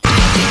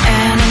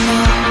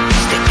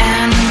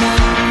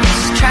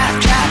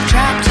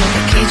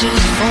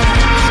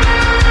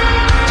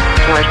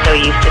we're so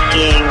used to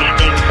seeing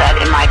things that,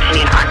 in my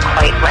opinion, aren't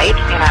quite right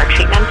in our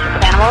treatment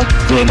of animals.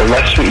 The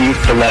less we eat,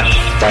 the less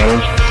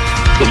violence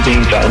is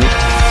being done,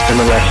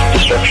 and the less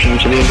destruction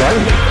to the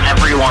environment.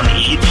 Everyone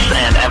eats,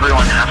 and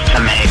everyone has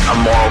to make a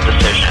moral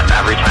decision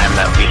every time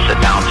that we sit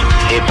down to the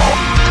table.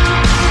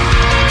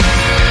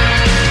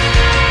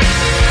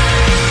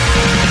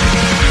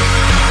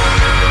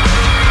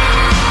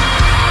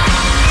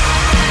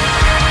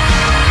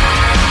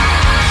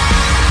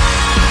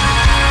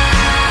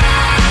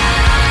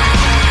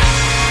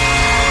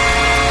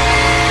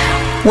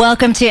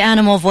 Welcome to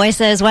Animal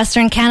Voices,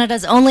 Western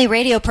Canada's only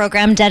radio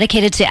program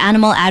dedicated to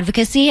animal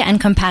advocacy and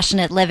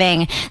compassionate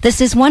living.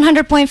 This is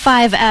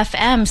 100.5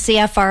 FM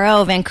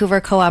CFRO, Vancouver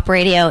Co-op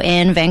Radio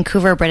in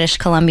Vancouver, British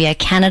Columbia,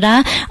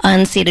 Canada,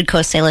 unceded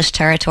Coast Salish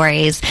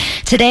territories.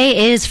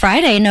 Today is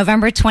Friday,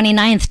 November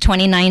 29th,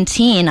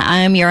 2019.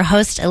 I'm your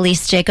host,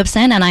 Elise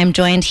Jacobson, and I'm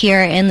joined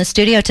here in the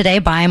studio today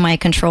by my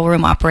control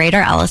room operator,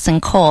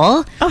 Allison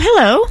Cole. Oh,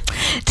 hello.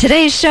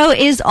 Today's show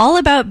is all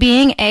about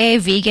being a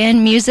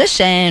vegan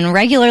musician.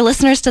 Regular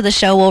listeners to the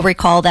show will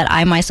recall that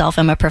I myself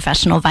am a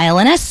professional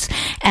violinist,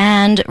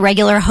 and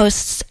regular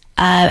hosts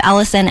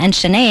Allison and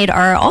Sinead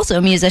are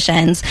also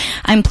musicians.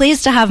 I'm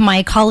pleased to have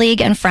my colleague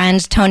and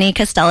friend Tony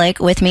Kostelic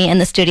with me in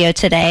the studio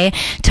today.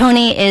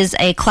 Tony is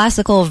a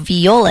classical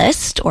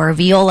violist or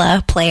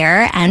viola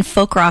player and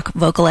folk rock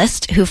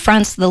vocalist who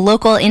fronts the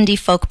local indie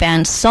folk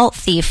band Salt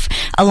Thief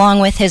along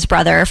with his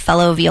brother,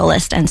 fellow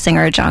violist and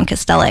singer John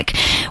Kostelic.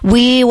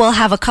 We will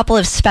have a couple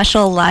of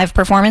special live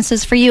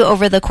performances for you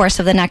over the course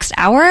of the next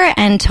hour,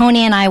 and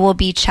Tony and I will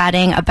be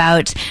chatting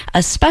about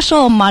a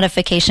special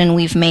modification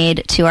we've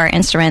made to our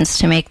instruments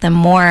to make them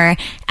more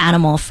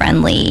animal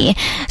friendly.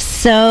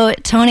 So,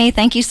 Tony,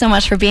 thank you so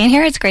much for being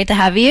here. It's great to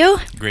have you.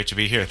 Great to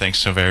be here. Thanks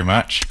so very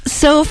much.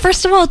 So,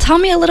 first of all, tell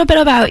me a little bit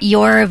about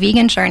your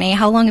vegan journey.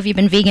 How long have you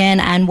been vegan,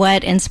 and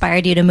what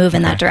inspired you to move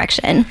in that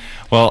direction?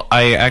 Well,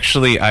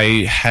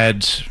 I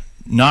had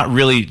not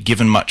really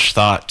given much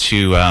thought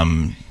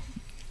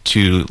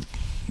to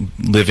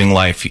living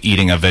life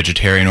eating a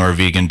vegetarian or a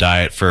vegan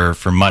diet for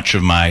much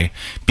of my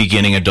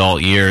beginning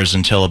adult years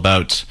until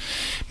about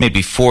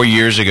maybe 4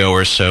 years ago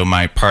or so.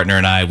 My partner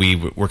and I, we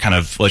were kind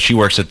of, well, she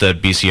works at the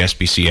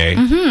BCSBCA.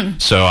 Mm-hmm.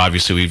 So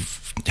obviously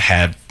we've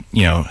had,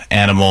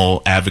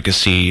 animal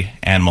advocacy,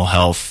 animal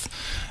health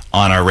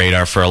on our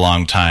radar for a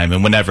long time.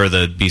 And whenever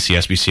the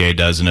BCSBCA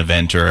does an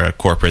event or a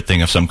corporate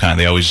thing of some kind,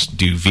 they always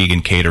do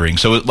vegan catering.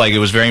 So it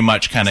was very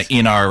much kind of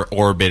in our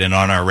orbit and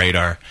on our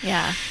radar.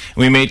 Yeah.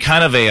 We made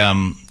kind of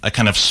a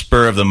kind of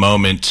spur of the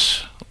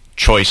moment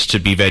choice to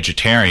be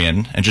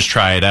vegetarian and just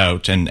try it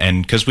out.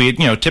 And because we,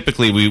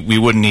 typically we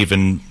wouldn't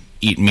even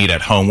eat meat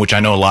at home, which I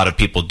know a lot of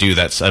people do.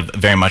 That's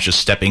very much a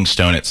stepping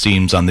stone, it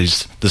seems, on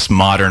this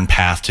modern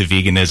path to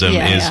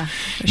veganism.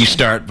 You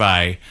start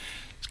by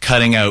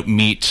cutting out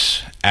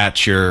meat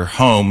at your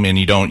home, and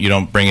you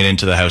don't bring it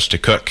into the house to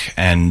cook,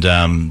 and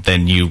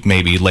then you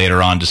maybe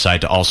later on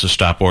decide to also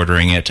stop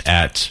ordering it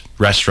at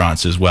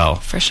restaurants as well.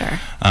 For sure.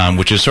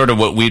 Which is sort of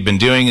what we'd been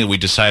doing, and we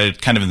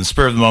decided kind of in the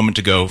spur of the moment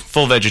to go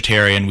full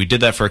vegetarian. We did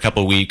that for a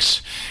couple of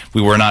weeks.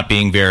 We were not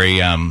being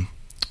very...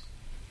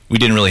 we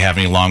didn't really have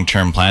any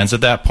long-term plans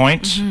at that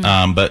point,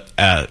 mm-hmm. But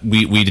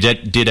we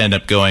did end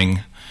up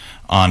going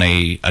on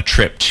a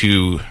trip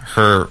to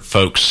her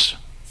folks'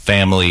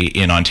 family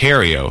in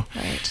Ontario,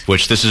 right.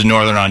 Which this is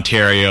Northern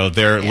Ontario.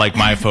 They're like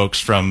my folks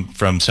from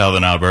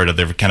Southern Alberta.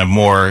 They're kind of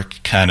more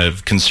kind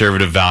of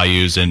conservative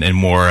values and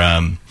more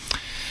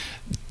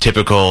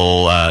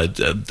typical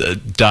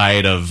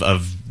diet of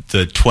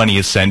the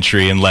 20th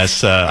century,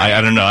 unless I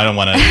don't know. I don't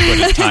want to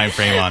put a time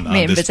frame on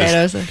meat and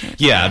potatoes.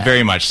 Yeah,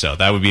 very much so.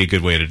 That would be a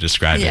good way to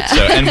describe it.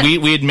 So, and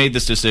we had made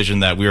this decision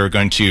that we were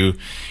going to,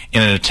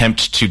 in an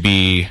attempt to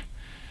be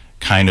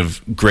kind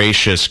of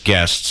gracious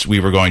guests, we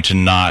were going to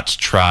not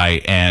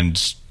try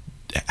and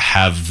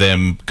have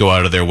them go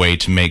out of their way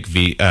to make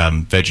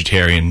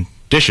vegetarian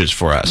dishes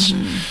for us.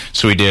 Mm-hmm.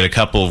 So we did a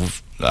couple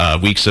of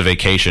weeks of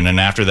vacation, and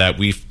after that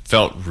we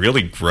felt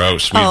really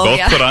gross. We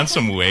both put on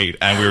some weight,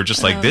 and we were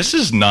just like, this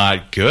is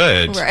not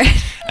good. Right.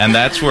 And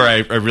that's where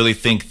I really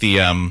think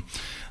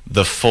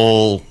the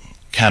full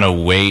kind of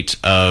weight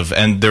of,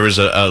 and there was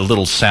a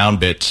little sound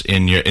bit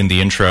in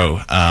the intro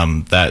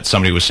that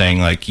somebody was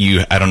saying, like,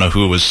 I don't know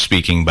who was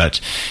speaking,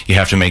 but you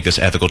have to make this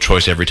ethical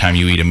choice every time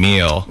you eat a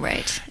meal.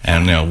 Right.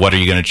 And what are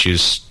you going to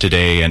choose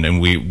today? And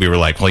we were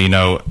like,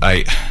 well,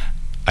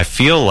 I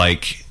feel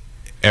like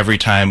every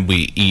time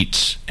we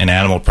eat an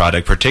animal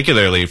product,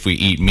 particularly if we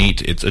eat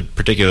meat, it's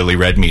particularly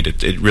red meat,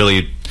 it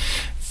really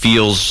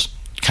feels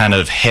kind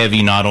of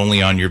heavy, not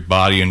only on your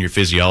body and your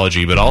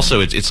physiology, but also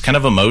it's kind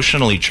of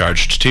emotionally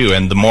charged too.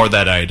 And the more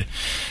that I'd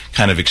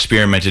kind of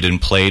experimented and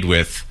played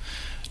with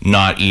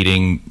not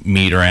eating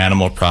meat or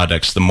animal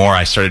products, the more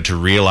I started to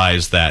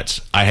realize that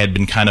I had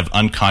been kind of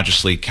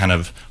unconsciously kind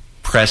of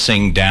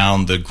pressing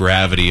down the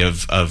gravity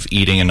of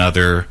eating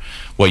another,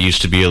 what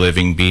used to be a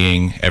living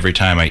being, every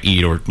time I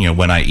eat, or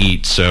when I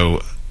eat.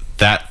 So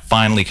that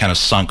finally kind of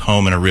sunk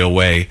home in a real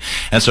way.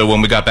 And so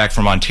when we got back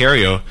from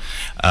Ontario,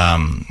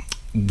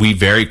 we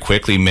very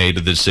quickly made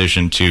the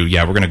decision to,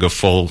 we're going to go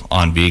full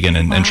on vegan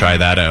and try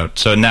that out.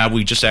 So now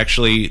we just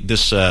actually,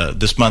 this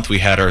month we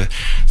had our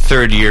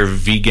 3rd year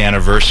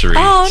veganiversary.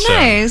 Oh, so,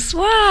 nice.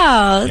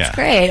 Wow. That's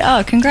great.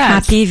 Oh,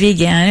 congrats. Happy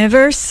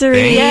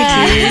veganiversary.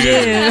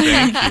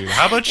 Thank you.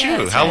 How about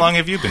you? How long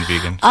have you been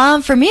vegan?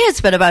 For me, it's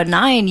been about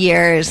 9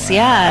 years. Wow.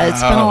 Yeah,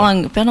 it's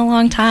been a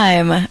long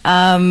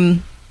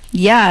time.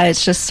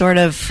 It's just sort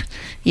of,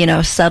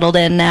 settled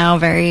in now,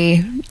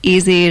 very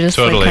easy, just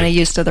totally. kind of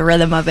used to the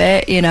rhythm of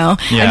it, Yeah.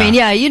 I mean,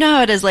 you know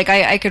how it is. Like,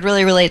 I could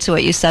really relate to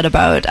what you said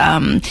about,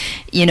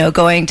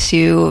 going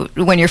to,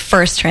 when you're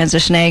first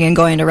transitioning and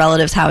going to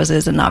relatives'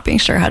 houses and not being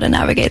sure how to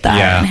navigate that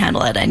and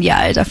handle it. And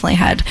I definitely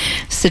had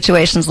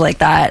situations like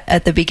that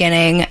at the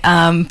beginning.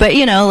 But,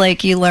 you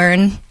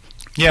learn,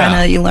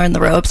 you learn the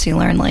ropes, you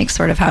learn, like,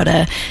 sort of how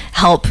to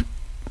help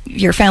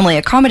your family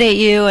accommodate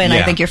you, and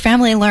I think your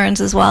family learns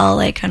as well,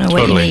 like, kind of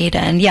what you need.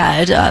 And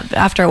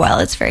after a while,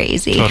 it's very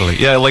easy. Totally.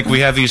 Yeah, like, we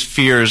have these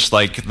fears,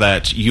 like,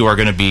 that you are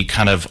going to be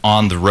kind of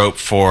on the rope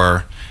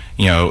for,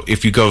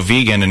 if you go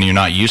vegan and you're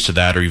not used to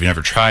that, or you've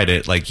never tried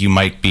it, like, you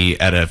might be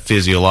at a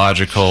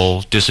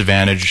physiological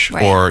disadvantage,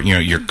 or,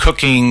 your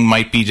cooking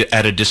might be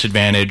at a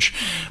disadvantage.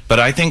 But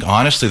I think,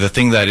 honestly, the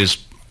thing that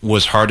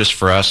was hardest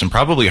for us, and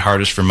probably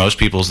hardest for most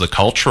people, is the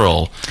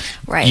cultural,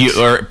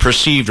 or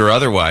perceived or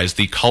otherwise,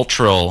 the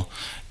cultural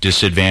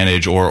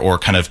disadvantage or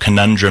kind of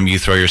conundrum you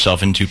throw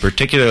yourself into,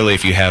 particularly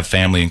if you have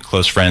family and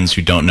close friends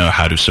who don't know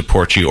how to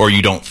support you, or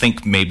you don't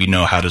think maybe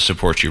know how to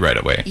support you right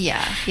away.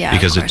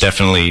 Because it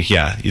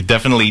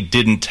definitely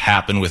didn't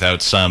happen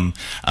without some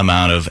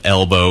amount of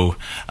elbow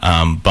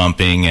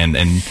bumping and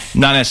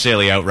not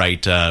necessarily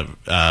outright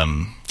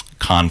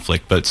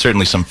conflict, but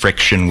certainly some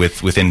friction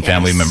within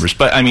family members.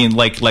 But I mean,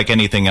 like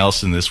anything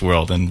else in this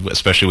world, and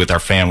especially with our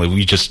family,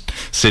 we just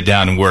sit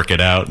down and work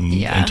it out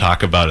and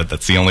talk about it.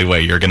 That's the only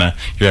way you're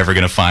ever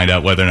gonna find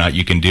out whether or not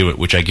you can do it,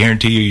 which I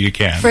guarantee you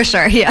can. For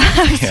sure,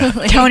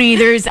 absolutely. Tony,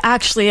 there's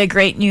actually a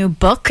great new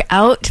book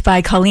out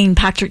by Colleen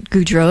Patrick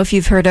Goudreau, if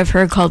you've heard of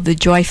her, called The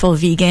Joyful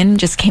Vegan.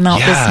 Just came out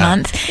this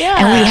month.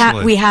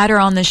 And we had her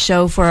on the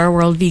show for our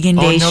World Vegan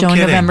Day show on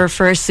November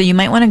 1st. So you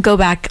might want to go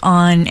back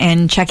on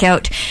and check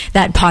out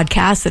that podcast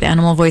at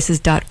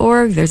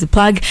animalvoices.org. There's a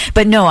plug.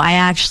 But no, I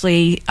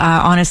actually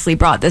honestly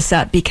brought this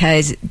up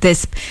because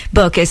this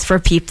book is for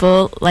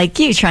people like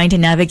you trying to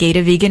navigate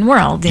a vegan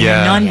world in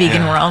a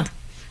non-vegan world.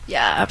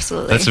 Yeah,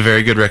 absolutely. That's a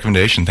very good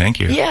recommendation. Thank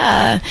you.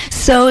 Yeah.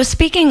 So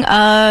speaking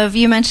of,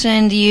 you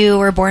mentioned you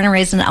were born and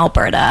raised in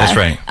Alberta. That's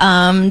right.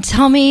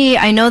 Tell me,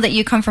 I know that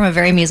you come from a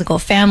very musical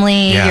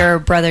family. Yeah. Your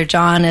brother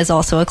John is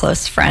also a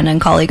close friend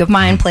and colleague of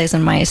mine, plays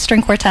in my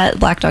string quartet,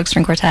 Black Dog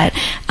String Quartet.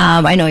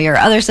 I know your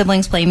other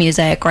siblings play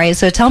music, right?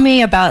 So tell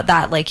me about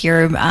that, like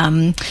your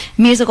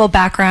musical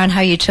background,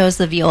 how you chose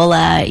the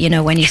viola,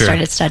 when you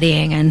started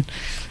studying. And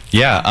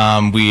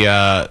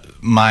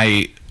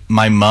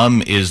my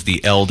mom is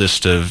the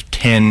eldest of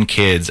 10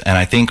 kids, and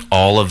I think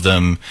all of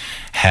them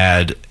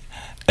had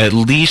at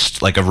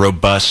least like a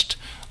robust,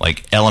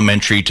 like,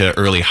 elementary to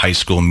early high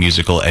school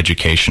musical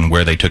education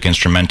where they took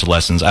instrumental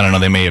lessons. I don't know,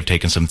 they may have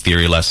taken some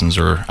theory lessons,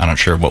 or I'm not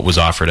sure what was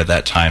offered at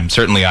that time.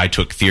 Certainly I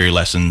took theory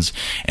lessons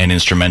and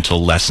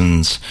instrumental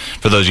lessons.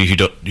 For those of you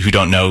who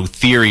don't know,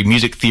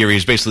 music theory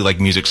is basically like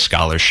music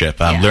scholarship,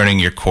 learning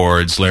your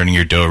chords, learning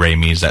your do, re,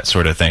 mi's, that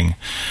sort of thing.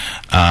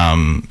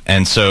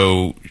 And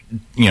so,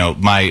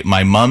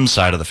 my mom's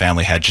side of the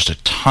family had just a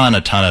ton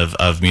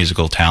of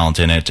musical talent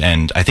in it.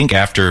 And I think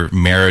after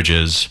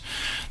marriages,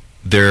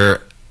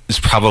 there is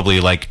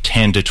probably like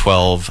 10 to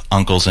 12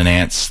 uncles and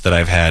aunts that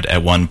I've had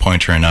at one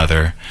point or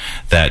another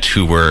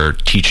who were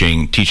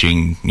teaching,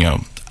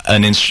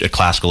 a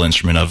classical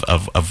instrument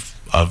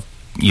of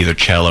either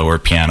cello or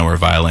piano or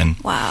violin.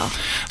 Wow.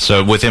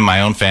 So within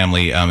my own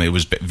family, it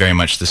was very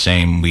much the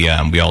same. We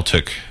all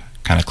took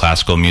kind of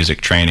classical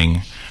music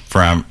training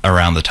from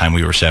around the time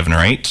we were 7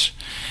 or 8.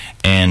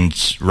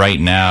 And right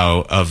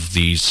now, of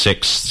the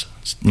 6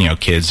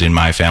 kids in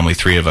my family,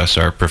 3 of us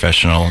are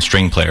professional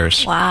string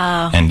players.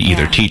 Wow. And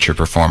either teach or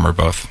perform or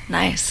both.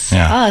 Nice.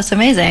 Yeah. Oh, it's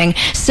amazing.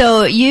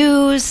 So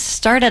you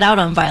started out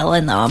on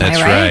violin, though, am I right?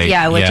 That's right.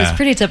 Yeah, which is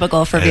pretty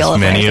typical for viola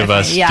players. Many of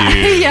us do.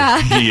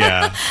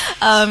 Yeah.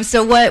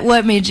 So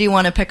what made you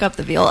want to pick up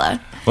the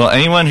viola? Well,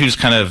 anyone who's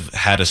kind of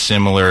had a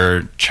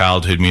similar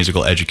childhood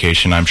musical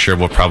education, I'm sure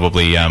will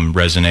probably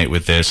resonate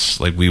with this.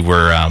 Like, we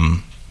were,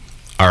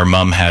 our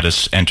mom had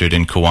us entered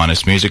in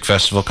Kiwanis Music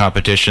Festival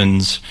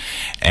competitions,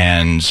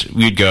 and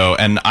we'd go.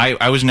 And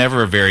I was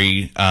never a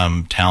very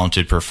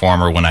talented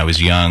performer when I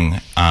was young.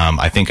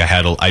 I think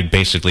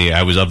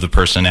I was of the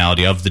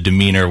personality, of the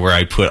demeanor, where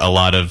I put a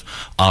lot of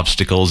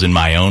obstacles in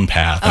my own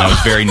path. And I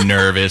was very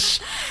nervous.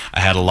 I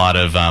had a lot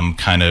of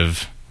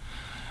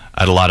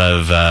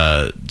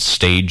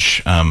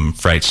stage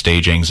fright,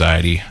 stage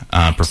anxiety,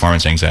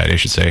 performance anxiety, I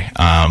should say.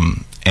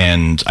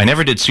 And I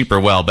never did super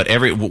well, but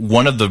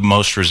one of the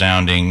most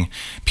resounding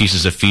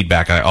pieces of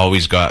feedback I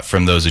always got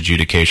from those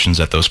adjudications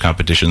at those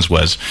competitions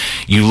was,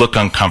 you look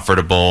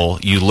uncomfortable,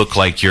 you look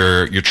like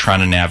you're trying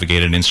to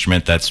navigate an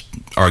instrument that's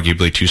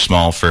arguably too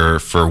small for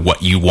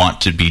what you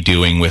want to be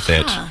doing with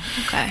it.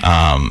 Okay.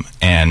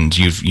 And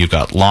you've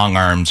got long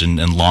arms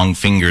and long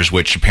fingers,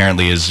 which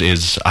apparently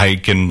is I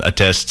can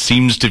attest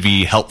seems to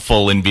be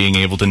helpful in being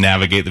able to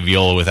navigate the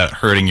viola without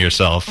hurting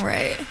yourself.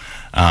 Right.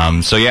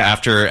 So yeah,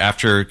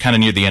 after kind of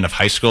near the end of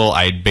high school,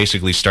 I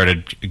basically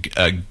started.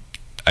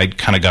 I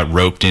kind of got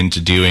roped into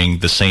doing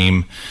the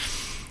same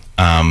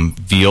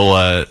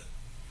viola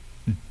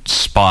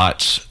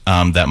spot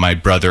that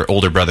my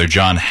older brother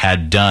John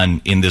had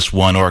done in this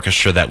one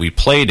orchestra that we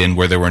played in,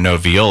 where there were no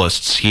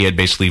violists. He had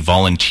basically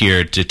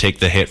volunteered to take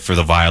the hit for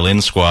the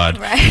violin squad,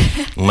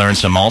 right. learn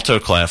some alto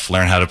clef,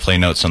 learn how to play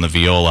notes on the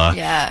viola,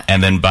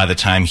 and then by the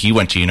time he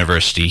went to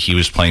university, he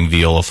was playing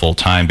viola full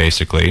time,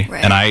 basically.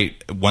 Right. And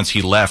once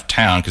he left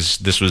town, because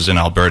this was in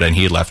Alberta and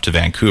he left to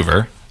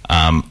Vancouver,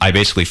 I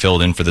basically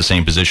filled in for the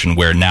same position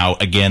where now,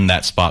 again,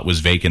 that spot was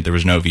vacant. There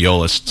was no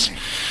violists. Right.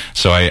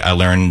 So I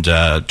learned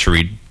to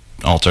read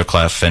alto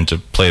clef and to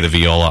play the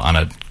viola on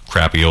a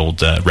crappy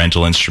old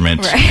rental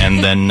instrument. Right.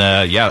 And then,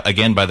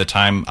 again, by the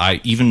time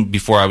even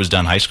before I was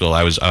done high school,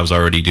 I was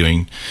already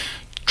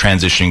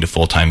transitioning to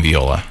full-time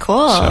viola.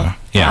 Cool. So,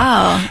 yeah.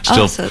 Wow.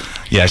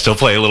 I still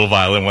play a little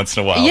violin once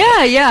in a while.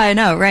 Yeah, I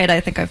know, right. I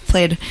think I've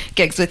played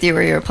gigs with you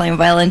where you were playing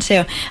violin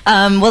too.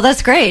 Well,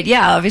 that's great.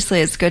 Yeah, obviously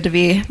it's good to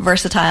be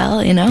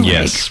versatile,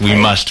 Yes, we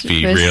must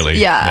be, really.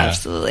 Yeah,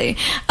 absolutely.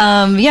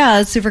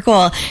 It's super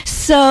cool.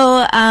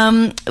 So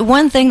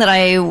one thing that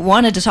I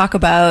wanted to talk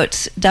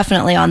about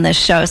definitely on this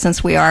show,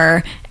 since we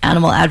are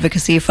animal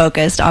advocacy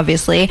focused,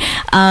 obviously,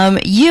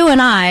 you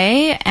and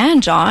I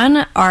and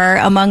John are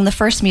among the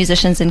first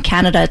musicians in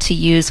Canada to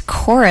use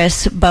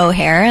chorus bow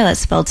hair. That's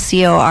spelled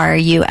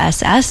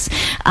CORUSS.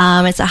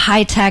 It's a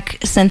high-tech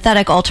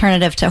synthetic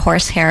alternative to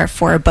horsehair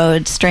for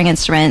bowed string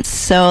instruments.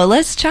 So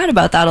let's chat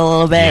about that a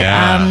little bit.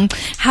 Yeah.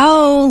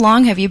 How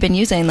long have you been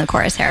using the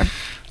chorus hair?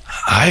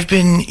 I've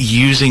been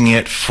using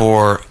it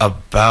for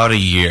about a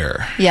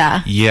year.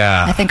 Yeah.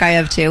 I think I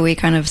have too. We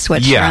kind of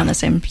switched around the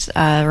same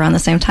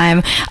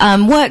time.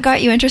 What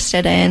got you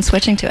interested in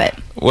switching to it?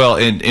 Well,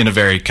 in a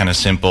very kind of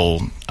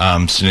simple,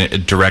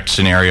 direct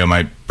scenario,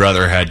 my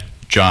brother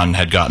John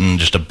had gotten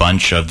just a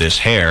bunch of this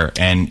hair,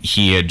 and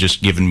he had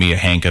just given me a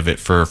hank of it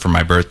for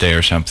my birthday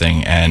or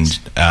something. And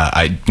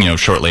I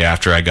shortly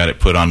after, I got it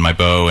put on my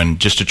bow, and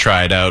just to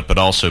try it out, but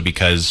also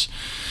because,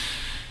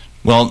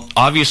 well,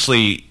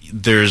 obviously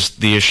there's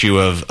the issue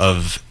of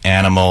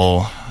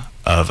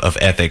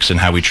ethics and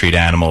how we treat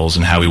animals,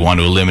 and how we want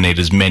to eliminate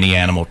as many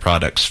animal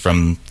products as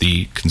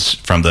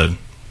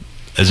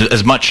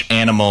much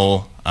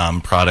animal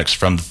products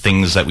from the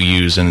things that we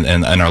use in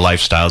our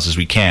lifestyles as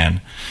we can.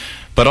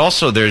 But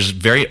also there's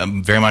very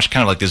much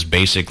kind of like this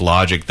basic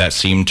logic that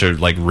seemed to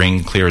like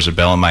ring clear as a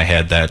bell in my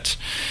head, that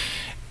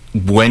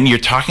when you're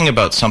talking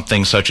about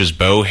something such as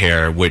bow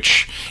hair,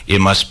 which it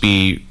must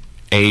be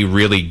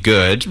really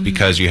good,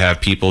 because you have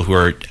people who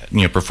are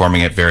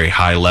performing at very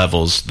high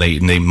levels. They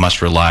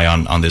must rely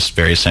on this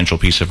very essential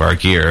piece of our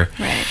gear.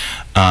 Right.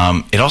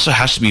 It also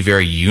has to be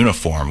very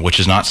uniform, which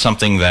is not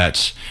something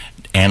that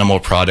animal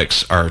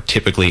products are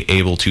typically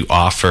able to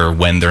offer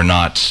when they're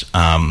not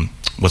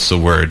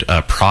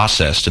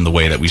processed in the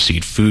way that we see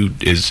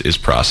food is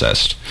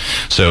processed.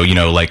 So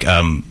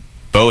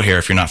bow hair,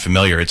 if you're not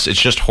familiar, it's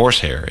just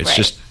horsehair. It's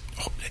just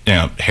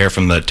hair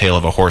from the tail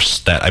of a horse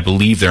that I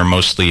believe they're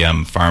mostly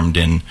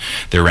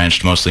they're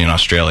ranched mostly in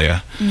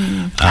Australia.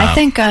 I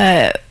think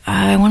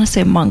I want to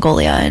say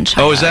Mongolia and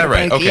China. Oh, is that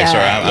right? Okay,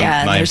 sorry.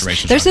 My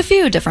information's there's wrong. A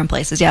few different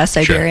places. Yeah,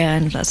 Siberia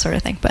and that sort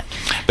of thing. But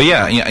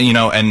yeah,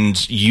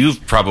 and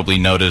you've probably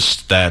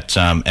noticed that,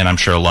 and I'm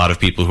sure a lot of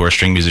people who are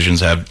string musicians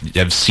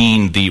have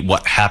seen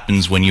what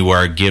happens when you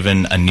are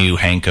given a new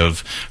hank of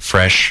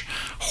fresh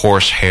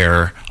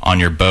horsehair on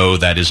your bow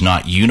that is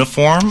not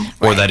uniform,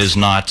 or that is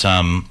not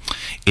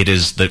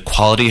the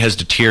quality has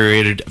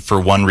deteriorated for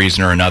one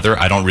reason or another.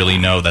 I don't really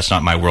know. That's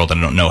not my world. I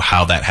don't know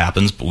how that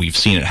happens, but we've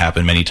seen it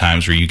happen many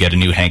times, where you get a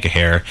new hank of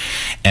hair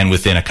and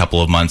within a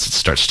couple of months it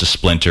starts to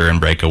splinter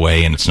and break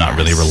away, and it's not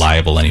really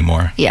reliable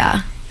anymore.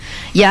 Yeah.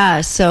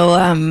 So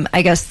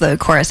I guess the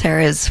chorus hair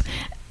is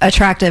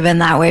attractive in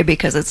that way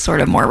because it's sort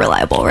of more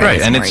reliable, right?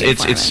 Right, and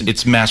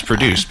it's mass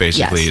produced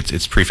basically. Yes.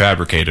 It's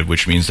prefabricated,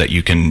 which means that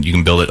you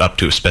can build it up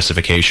to a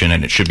specification,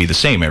 and it should be the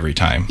same every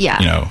time. Yeah,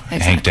 exactly.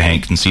 Hank to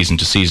hank and season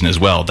to season as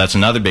well. That's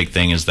another big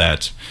thing, is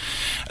that,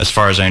 as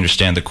far as I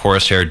understand, the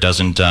chorus hair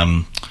doesn't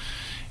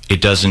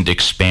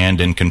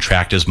expand and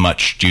contract as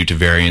much due to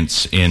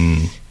variance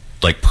in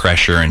like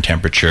pressure and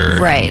temperature.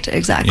 Right,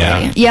 exactly.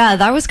 Yeah,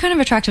 that was kind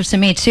of attractive to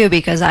me too,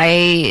 because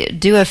I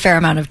do a fair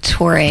amount of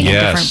touring in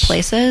different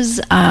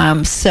places.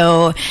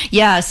 So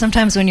yeah,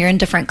 sometimes when you're in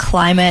different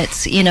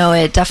climates,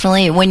 it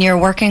definitely, when you're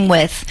working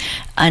with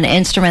an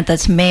instrument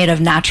that's made of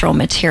natural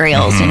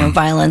materials,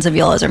 violins and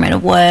violas are made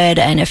of wood,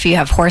 and if you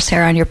have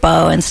horsehair on your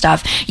bow and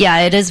stuff,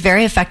 it is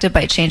very affected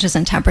by changes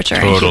in temperature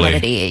and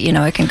humidity.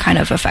 It can kind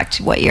of affect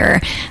what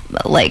you're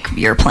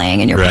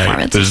playing and your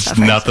performance. There's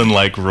nothing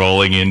like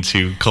rolling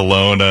into Kelowna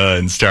Barcelona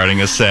and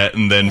starting a set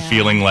and then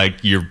feeling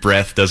like your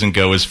breath doesn't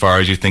go as far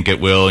as you think it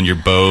will and your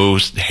bow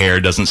hair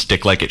doesn't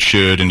stick like it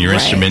should and your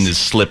instrument is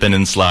slipping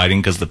and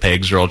sliding because the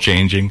pegs are all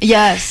changing.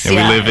 Yes. And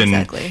we live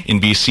in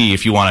BC.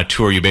 If you want to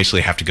tour, you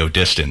basically have to go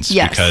distance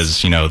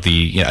because,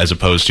 as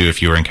opposed to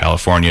if you were in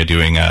California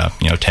doing a,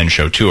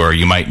 10-show tour,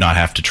 you might not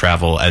have to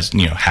travel as,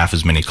 half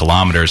as many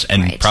kilometers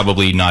and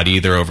probably not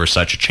either over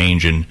such a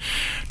change in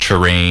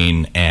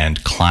terrain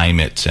and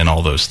climate and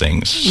all those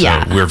things.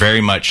 So we're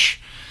very much,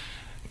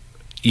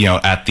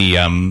 at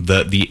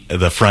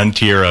the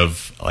frontier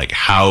of like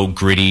how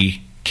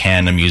gritty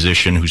can a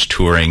musician who's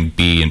touring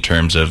be in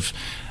terms of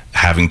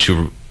having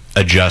to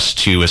adjust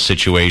to a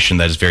situation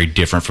that is very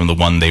different from the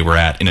one they were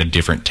at in a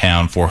different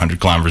town 400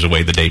 kilometers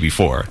away the day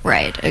before.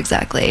 Right,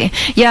 exactly.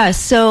 Yeah,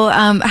 so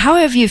how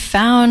have you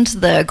found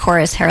the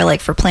chorus hair like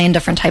for playing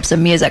different types of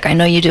music? I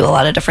know you do a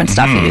lot of different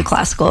stuff. You do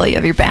classical, you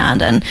have your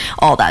band and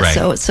all that.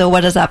 Right. So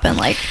what has that been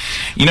like?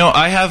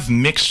 I have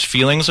mixed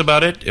feelings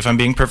about it, if I'm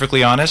being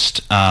perfectly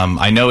honest.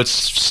 I know it's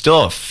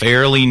still a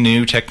fairly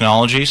new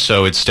technology,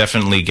 so it's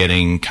definitely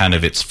getting kind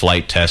of its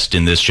flight test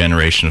in this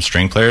generation of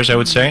string players, I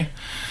would say.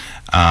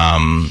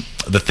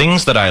 The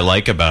things that I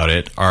like about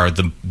it are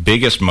the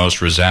biggest,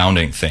 most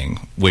resounding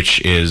thing, which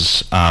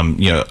is,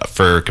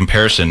 for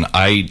comparison,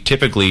 I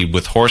typically,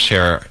 with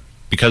horsehair,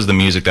 because of the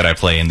music that I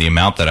play and the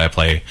amount that I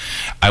play,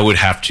 I would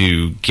have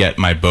to get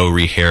my bow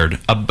rehaired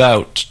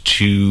about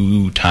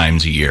 2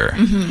 times a year.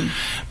 Mm-hmm.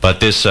 But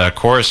this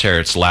chorus hair,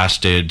 it's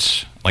lasted,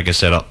 like I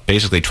said,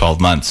 basically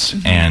 12 months,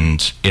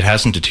 and it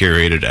hasn't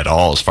deteriorated at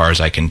all as far as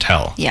I can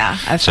tell. Yeah,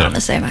 I've found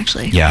the same,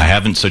 actually. Yeah, I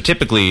haven't. So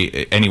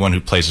typically, anyone who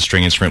plays a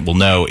string instrument will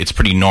know it's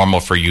pretty normal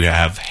for you to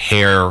have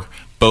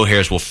bow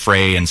hairs will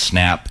fray and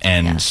snap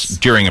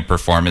during a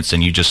performance,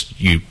 and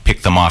you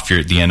pick them off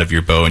the end of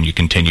your bow and you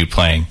continue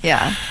playing.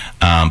 Yeah.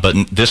 But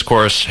this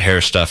chorus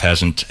hair stuff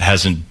hasn't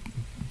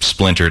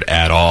splintered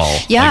at all.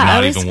 Yeah,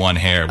 not even one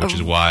hair, which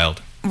is wild.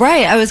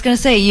 Right, I was going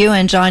to say you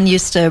and John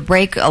used to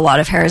break a lot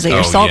of hairs at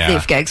your Salt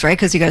Thief gigs, right?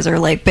 Because you guys are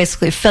like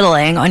basically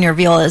fiddling on your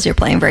viola as you're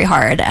playing very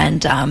hard,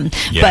 and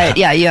but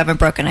you haven't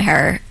broken a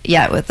hair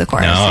yet with the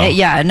chorus.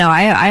 No.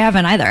 I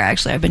haven't either.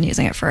 Actually, I've been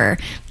using it for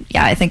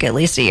I think at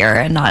least a year,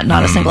 and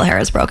not a single hair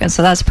is broken.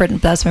 So that's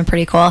been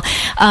pretty cool.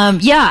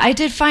 I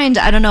did find,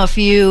 I don't know if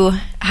you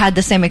had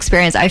the same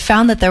experience. I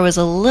found that there was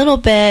a little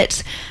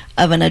bit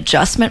of an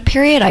adjustment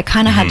period. I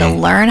kind of had to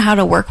learn how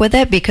to work with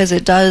it because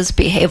it does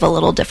behave a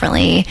little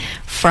differently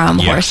from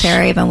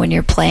horsehair, even when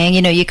you're playing.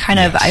 You kind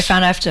of, I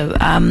found I have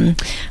to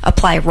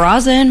apply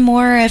rosin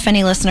more. If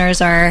any listeners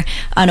are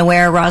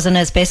unaware, rosin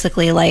is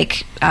basically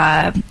like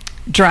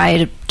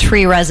dried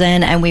tree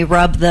resin, and we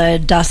rub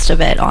the dust of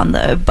it on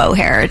the bow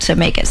hair to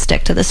make it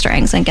stick to the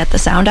strings and get the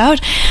sound out.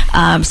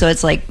 So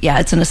it's like,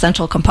 it's an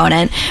essential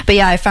component. But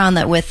I found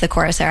that with the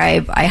chorus hair,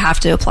 I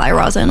have to apply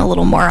rosin a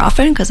little more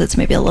often because it's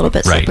maybe a little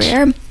bit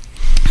slipperier.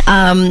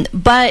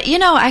 But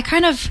I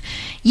kind of,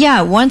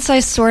 once I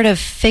sort of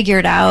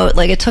figured out,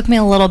 like it took me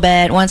a little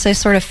bit, once I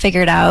sort of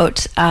figured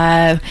out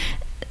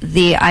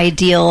the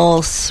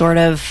ideal sort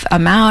of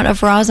amount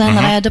of rosin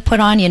that I had to put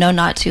on,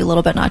 not too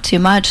little bit, not too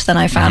much, then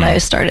I found I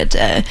started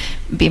to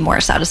be more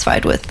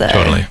satisfied with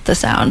the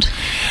sound.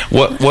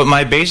 What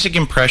my basic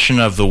impression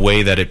of the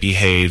way that it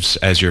behaves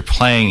as you're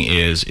playing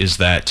is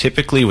that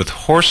typically with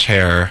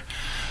horsehair,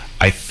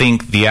 I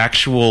think the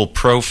actual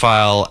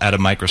profile at a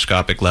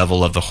microscopic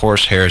level of the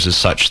horse-hairs is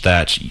such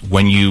that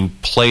when you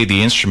play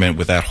the instrument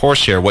with that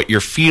horsehair, what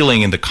you're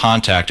feeling in the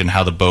contact and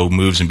how the bow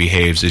moves and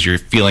behaves is you're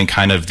feeling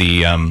kind of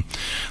the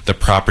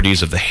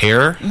properties of the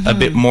hair a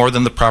bit more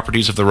than the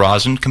properties of the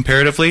rosin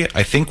comparatively.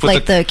 I think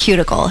with the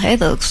cuticle,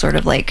 the sort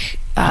of like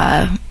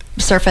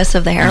surface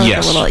of the hair.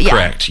 Yes,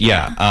 correct.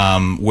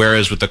 Yeah.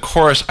 Whereas with the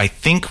chorus, I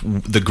think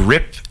the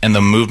grip and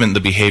the movement, the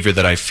behavior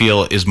that I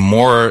feel is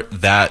more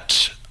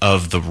that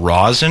of the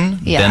rosin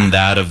than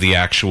that of the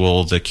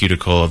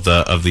cuticle of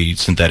the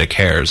synthetic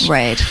hairs.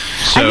 Right.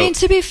 So,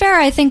 to be fair,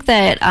 I think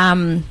that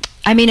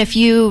if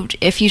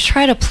you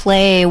try to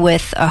play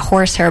with a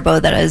horsehair bow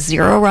that has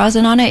 0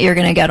 rosin on it, you're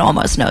going to get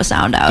almost no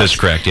sound out. That's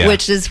correct. Yeah.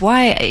 Which is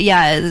why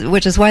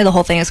the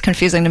whole thing is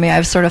confusing to me.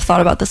 I've sort of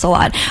thought about this a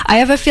lot. I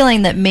have a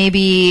feeling that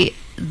maybe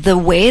the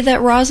way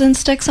that rosin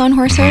sticks on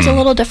horsehair is a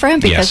little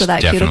different because of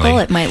that cuticle.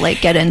 It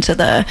might get into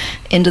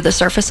the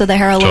surface of the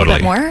hair a little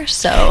bit more.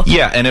 So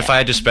and if I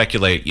had to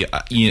speculate,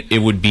 it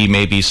would be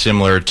maybe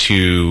similar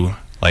to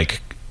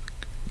like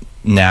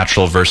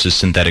natural versus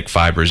synthetic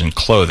fibers in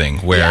clothing,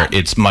 where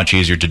it's much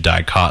easier to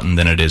dye cotton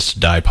than it is to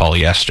dye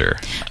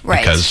polyester,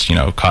 right? Because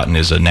cotton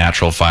is a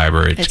natural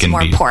fiber. It's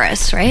more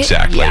porous, right?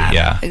 Exactly.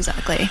 Yeah.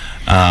 Exactly.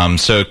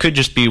 So it could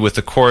just be with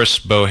the coarse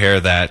bow hair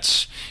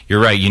that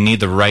you're right. You need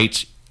the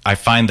right. I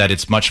find that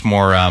it's much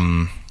more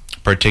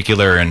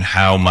particular in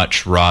how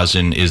much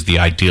rosin is the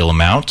ideal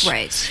amount.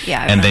 Right,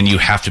 yeah. And then you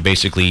have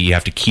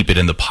to keep it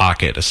in the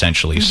pocket,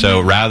 essentially. So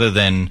rather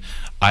than,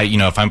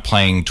 if I'm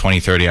playing 20,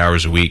 30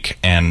 hours a week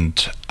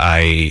and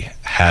I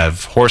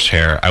have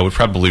horsehair, I would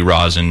probably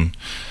rosin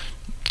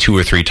 2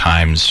 or 3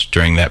 times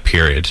during that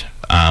period.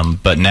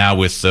 But now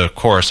with the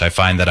course, I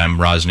find that I'm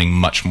rosining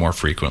much more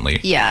frequently.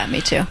 Yeah,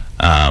 me too.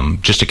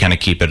 Just to kind of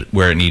keep it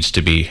where it needs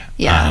to be.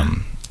 Yeah.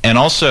 And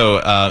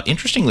also,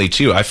 interestingly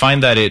too, I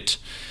find that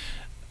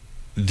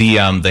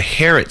the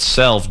hair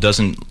itself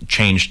doesn't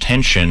change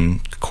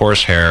tension,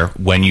 coarse hair,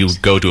 when you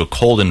go to a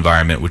cold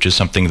environment, which is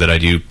something that I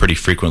do pretty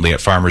frequently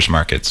at farmers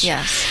markets.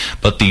 Yes.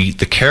 But the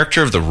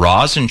character of the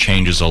rosin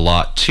changes a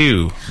lot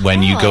too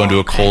when you go into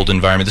a cold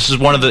environment. This is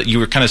one of the, you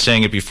were kind of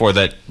saying it before,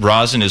 that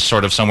rosin is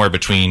sort of somewhere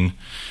between,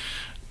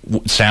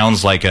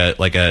 sounds like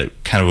a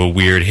kind of a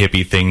weird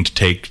hippie thing to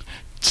take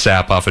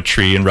sap off a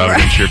tree and rub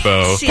it into your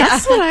bow.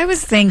 That's what I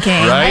was thinking.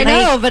 Right? I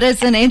know, but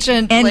it's an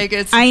ancient, and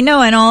it's I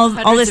know, and all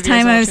this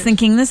time I was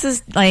thinking, this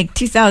is like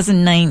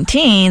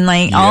 2019,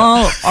 like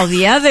all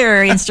the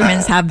other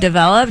instruments have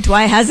developed.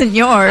 Why hasn't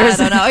yours?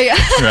 I don't know. Yeah.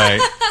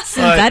 Right.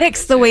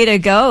 Synthetic's the way to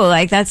go.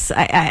 Like that's,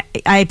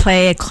 I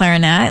play a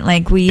clarinet.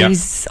 Like we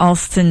use all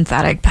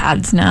synthetic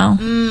pads now.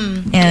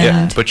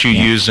 And but you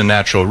use a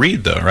natural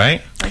reed though,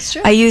 right? That's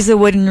true. I use a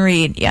wooden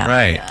reed. Yeah.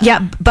 Right.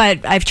 Yeah,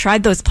 but I've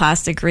tried those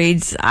plastic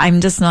reeds.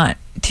 I'm just not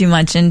too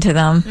much into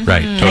them.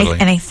 Right. Totally.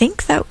 And I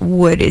think that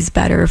wood is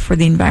better for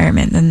the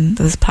environment than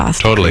those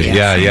plastic. Totally. reeds.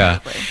 Yeah.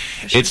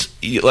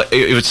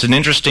 It's an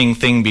interesting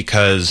thing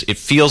because it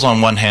feels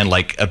on one hand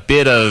like a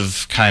bit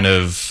of kind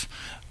of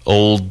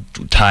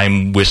old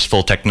time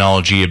wistful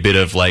technology, a bit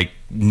of like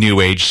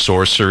new age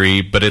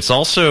sorcery, but it's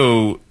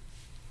also,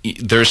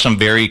 there's some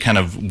very kind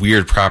of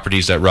weird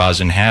properties that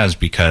rosin has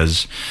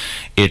because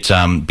it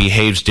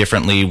behaves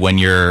differently when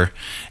you're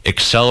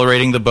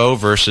accelerating the bow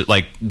versus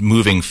like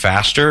moving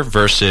faster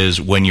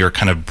versus when you're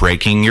kind of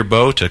breaking your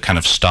bow to kind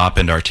of stop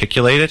and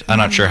articulate it. I'm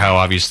not sure how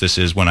obvious this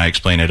is when I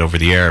explain it over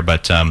the air,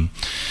 but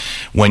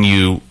when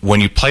you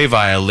play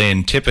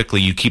violin,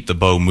 typically you keep the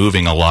bow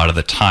moving a lot of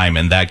the time,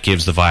 and that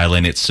gives the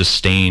violin its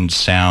sustained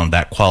sound,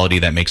 that quality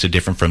that makes it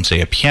different from,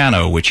 say, a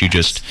piano, which you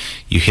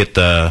hit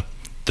the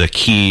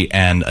key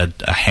and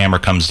a hammer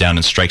comes down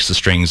and strikes the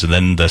strings, and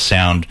then the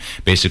sound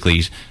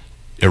basically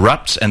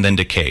erupts and then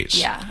decays.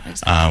 Yeah,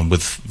 exactly.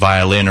 With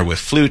violin or with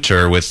flute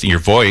or with your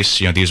voice,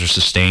 these are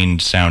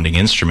sustained sounding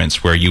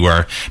instruments where you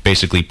are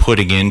basically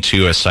putting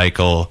into a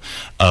cycle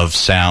of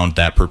sound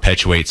that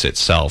perpetuates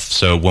itself.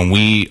 So when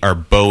we are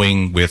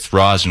bowing with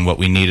rosin, what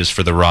we need is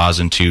for the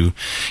rosin to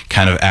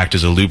kind of act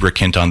as a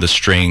lubricant on the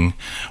string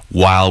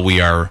while we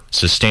are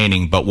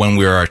sustaining. But when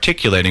we are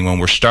articulating, when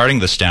we're starting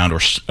the sound or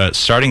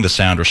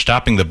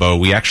stopping the bow,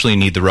 we actually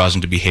need the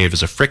rosin to behave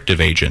as a frictive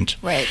agent.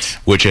 Right.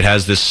 Which it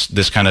has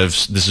this kind of,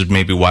 this is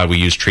maybe why we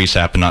use tree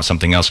sap and not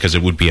something else, because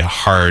it would be a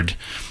hard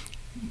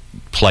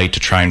plight to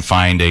try and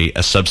find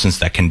a substance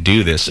that can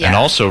do this. And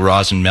also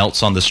rosin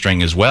melts on the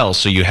string as well,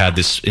 so you have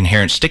this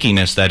inherent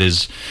stickiness that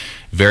is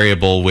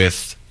variable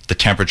with the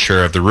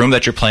temperature of the room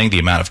that you're playing, the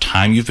amount of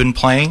time you've been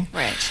playing.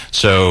 Right.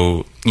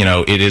 So,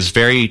 it is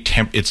very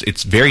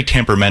it's very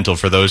temperamental.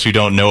 For those who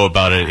don't know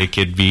about it, it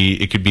could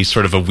be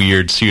sort of a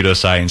weird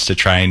pseudoscience to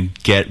try and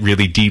get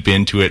really deep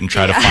into it and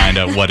try to find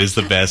out what is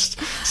the best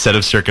set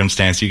of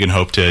circumstance you can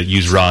hope to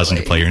use rosin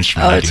to play your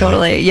instrument. Oh,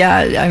 totally.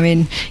 Yeah. I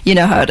mean, you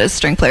know how it is,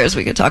 string players.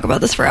 We could talk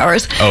about this for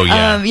hours. Oh,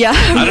 yeah. Yeah.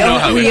 I don't know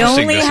how we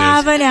only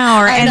have an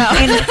hour.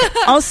 And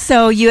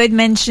also, you had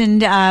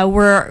mentioned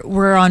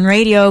we're on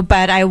radio,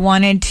 but I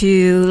wanted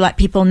to let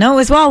people know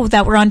as well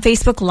that we're on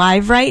Facebook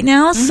Live right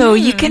now, so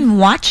you can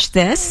watch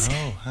this.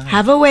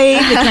 Have a wave.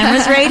 The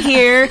camera's right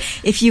here.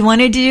 If you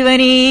want to do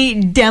any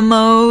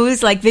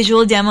demos, like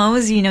visual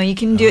demos, you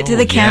can do it to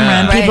the camera,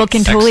 and people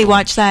can totally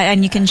watch that,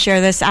 and you can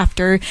share this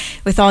after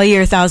with all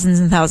your thousands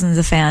and thousands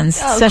of fans,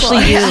 especially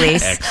you,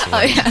 Lise.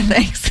 Oh, yeah,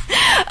 thanks.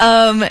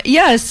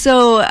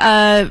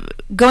 So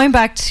going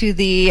back to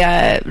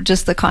the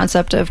just the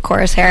concept of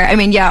chorus hair, I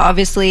mean,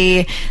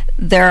 obviously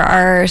there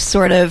are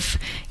sort of,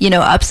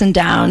 ups and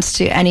downs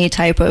to any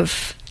type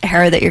of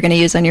hair that you're going to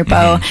use on your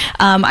bow.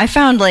 I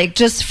found, like,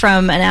 just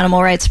from an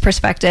animal rights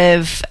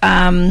perspective,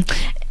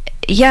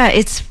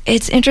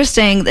 it's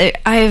interesting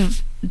that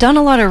I've done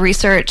a lot of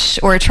research,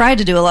 or tried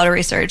to do a lot of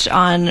research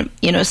on,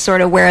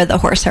 sort of where the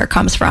horsehair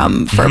comes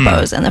from for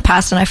bows in the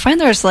past, and I find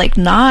there's like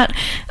not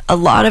a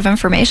lot of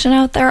information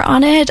out there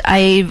on it.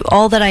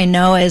 All that I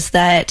know is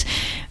that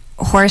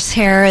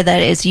horsehair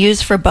that is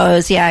used for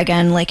bows,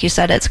 again, like you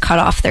said, it's cut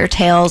off their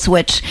tails,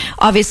 which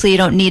obviously you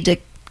don't need to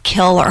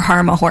kill or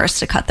harm a horse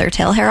to cut their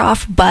tail hair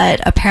off,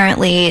 but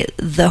apparently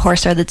the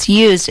horsehair that's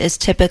used is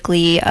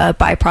typically a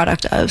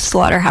byproduct of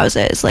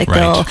slaughterhouses. Like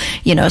they'll,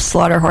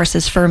 slaughter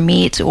horses for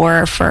meat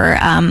or for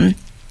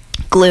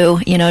glue,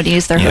 to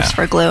use their hooves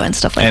for glue and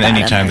stuff like that. And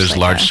anytime there's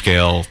large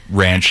scale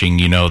ranching,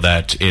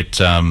 that it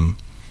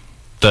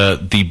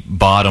the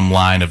bottom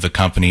line of the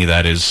company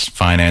that is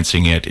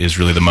financing it is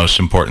really the most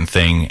important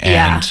thing.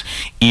 And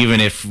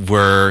even if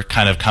we're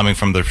kind of coming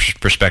from the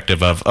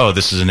perspective of,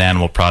 this is an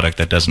animal product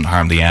that doesn't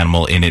harm the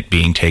animal in it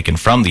being taken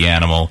from the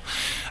animal,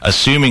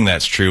 assuming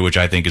that's true, which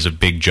I think is a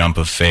big jump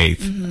of faith,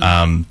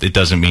 it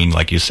doesn't mean,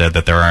 like you said,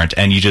 that there aren't.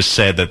 And you just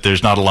said that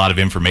there's not a lot of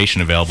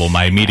information available.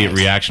 My immediate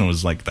reaction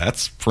was like,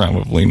 that's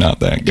probably not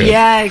that good.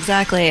 Yeah,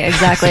 exactly.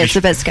 It's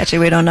a bit sketchy.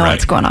 We don't know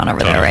what's going on over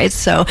there, right?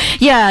 So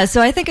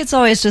I think it's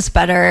always just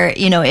better,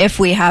 if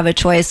we have a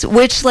choice,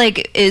 which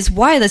like is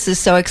why this is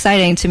so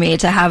exciting to me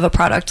to have a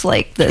product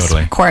like this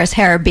Chorus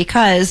Hair,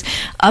 because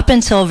up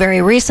until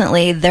very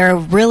recently, there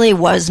really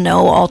was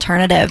no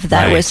alternative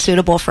that was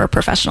suitable for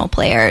professional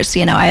players.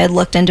 I had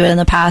looked into it in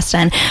the past,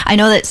 and I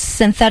know that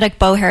synthetic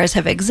bow hairs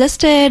have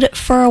existed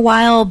for a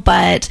while,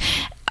 but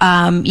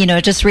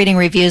just reading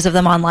reviews of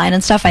them online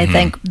and stuff, I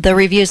think the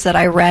reviews that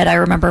I read, I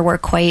remember, were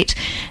quite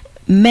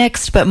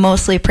mixed, but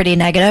mostly pretty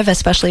negative,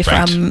 especially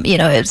from,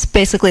 it's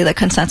basically the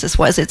consensus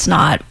was it's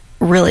not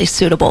really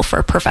suitable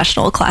for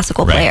professional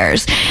classical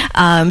players.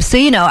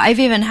 I've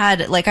even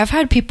had, I've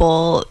had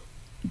people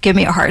give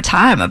me a hard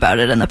time about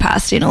it in the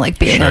past, being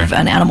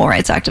an animal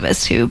rights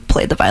activist who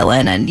played the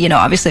violin, and,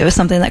 obviously it was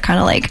something that kind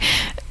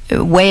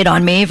of weighed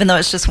on me, even though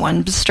it's just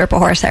one strip of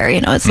horsehair.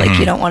 It's like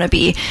you don't want to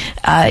be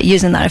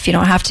using that if you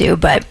don't have to.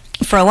 But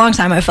for a long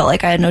time, I felt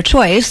like I had no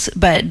choice.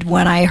 But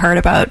when I heard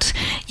about,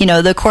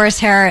 the Chorus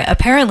Hair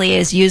apparently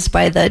is used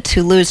by the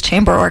Toulouse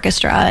Chamber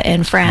Orchestra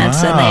in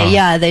France,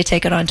 and they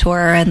take it on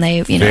tour, and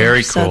they,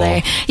 very so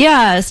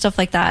cool. Stuff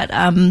like that.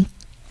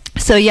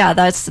 So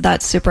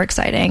that's super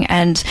exciting.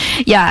 And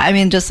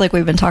just like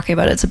we've been talking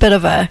about, it's a bit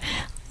of a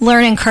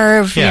learning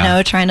curve,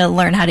 trying to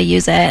learn how to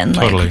use it and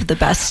the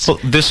best. Well,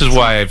 this is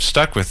why I've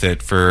stuck with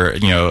it for,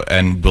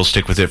 and we'll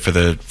stick with it for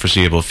the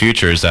foreseeable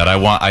future, is that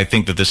I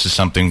think that this is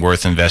something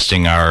worth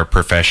investing our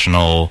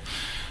professional,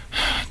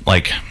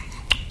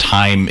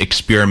 time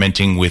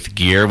experimenting with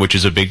gear, which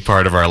is a big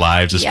part of our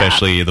lives,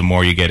 especially the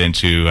more you get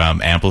into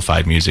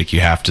amplified music.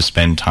 You have to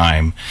spend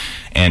time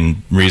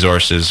and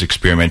resources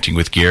experimenting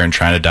with gear and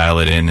trying to dial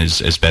it in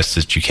as best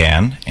as you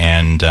can.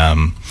 And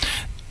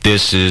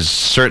this is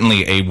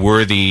certainly a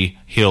worthy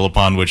hill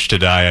upon which to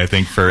die, I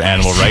think, for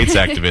animal rights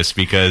activists,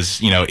 because,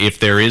 if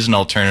there is an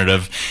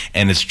alternative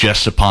and it's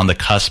just upon the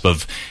cusp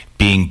of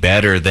being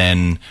better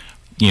than,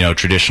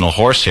 traditional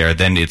horsehair,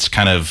 then it's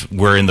kind of,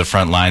 we're in the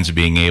front lines of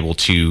being able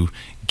to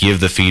give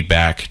the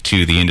feedback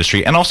to the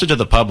industry and also to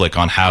the public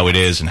on how it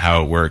is and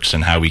how it works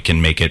and how we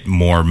can make it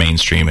more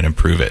mainstream and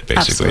improve it,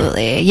 basically.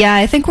 Absolutely. Yeah,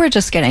 I think we're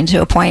just getting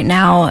to a point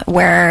now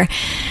where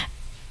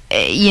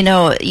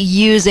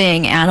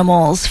using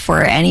animals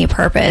for any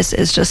purpose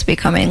is just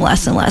becoming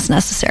less and less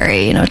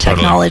necessary.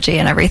 Technology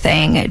and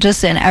everything,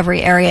 just in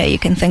every area you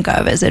can think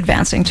of, is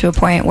advancing to a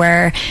point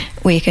where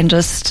we can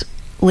just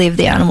leave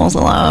the animals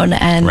alone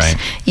and,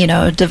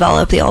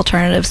 develop the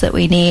alternatives that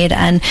we need.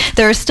 And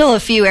there are still a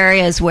few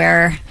areas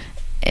where,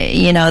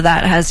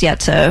 that has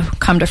yet to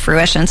come to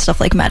fruition, stuff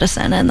like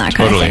medicine and that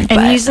kind of thing.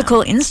 And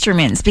musical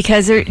instruments,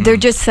 because they're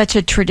just such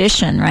a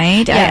tradition,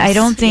 right? Yes, I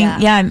don't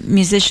think,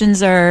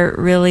 musicians are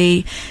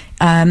really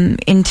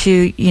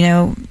into,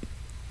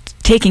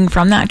 taking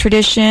from that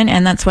tradition,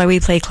 and that's why we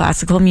play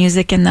classical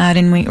music in that,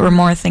 and we're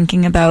more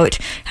thinking about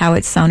how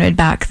it sounded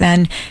back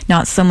then,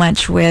 not so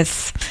much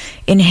with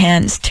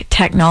enhanced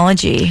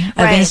technology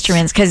of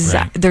instruments, because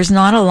there's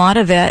not a lot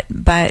of it,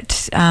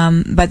 but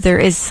there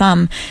is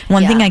some.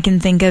 One thing I can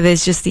think of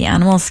is just the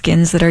animal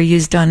skins that are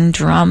used on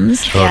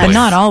drums, but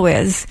not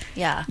always.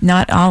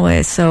 Not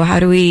always. So how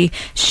do we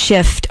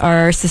shift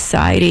our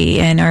society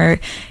and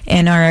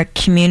our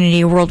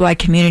community, worldwide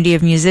community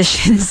of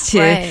musicians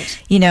to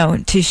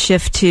to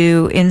shift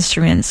to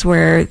instruments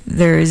where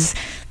there's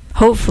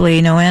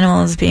hopefully no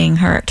animals being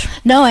hurt.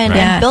 No,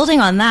 and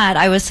building on that,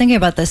 I was thinking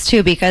about this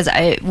too, because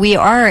we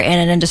are in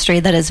an industry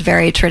that is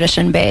very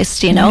tradition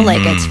based,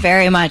 it's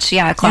very much,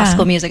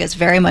 classical music is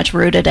very much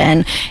rooted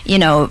in,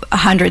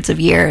 hundreds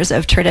of years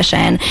of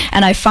tradition.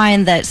 And I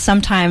find that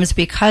sometimes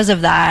because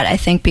of that, I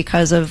think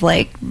because of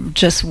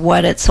just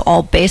what it's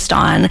all based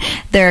on,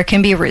 there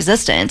can be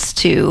resistance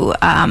to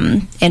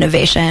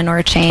innovation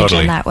or change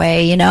in that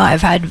way.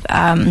 I've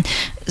had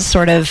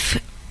sort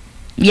of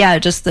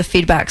just the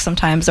feedback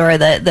sometimes, or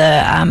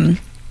the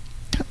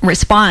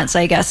response,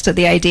 I guess, to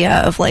the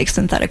idea of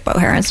synthetic bow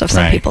hair and stuff.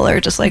 Some people are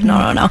just like, no.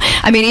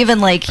 I mean, even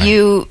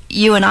you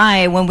and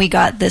I, when we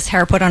got this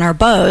hair put on our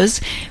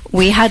bows,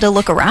 we had to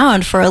look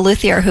around for a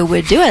luthier who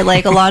would do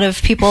it. A lot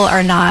of people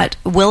are not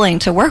willing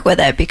to work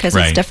with it because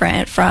it's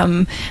different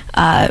from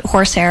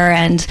horsehair,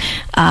 and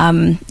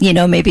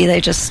maybe they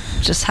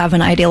just have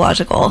an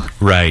ideological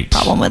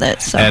problem with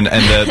it. So. And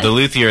the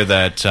luthier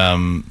that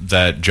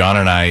John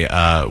and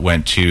I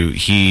went to,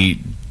 he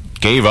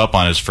gave up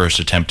on his first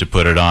attempt to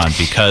put it on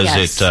because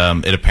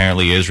it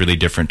apparently is really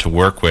different to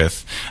work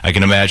with. I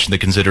can imagine the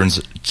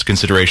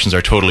considerations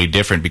are totally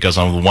different, because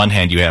on the one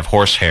hand you have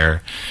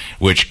horsehair,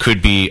 which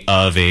could be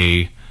of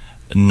a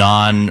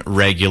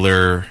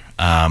non-regular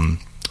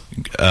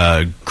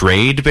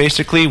grade,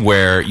 basically,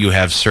 where you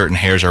have certain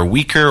hairs are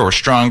weaker or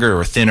stronger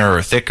or thinner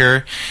or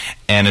thicker.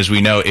 And as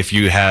we know, if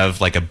you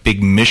have a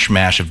big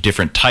mishmash of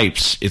different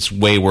types, it's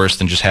way worse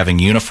than just having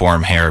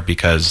uniform hair,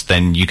 because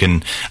then you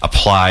can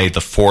apply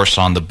the force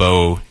on the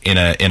bow in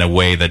a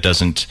way that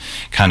doesn't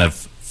kind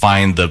of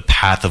find the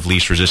path of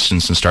least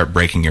resistance and start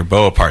breaking your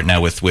bow apart.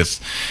 Now with the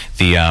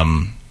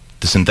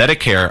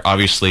synthetic hair,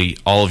 obviously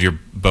all of your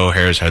bow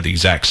hairs are the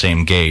exact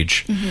same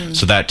gauge,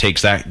 so that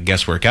takes that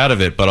guesswork out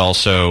of it. But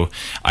also,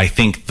 I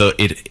think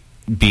it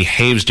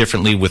behaves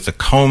differently with the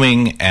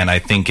combing, and I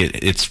think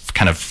its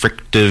kind of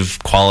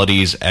frictive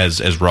qualities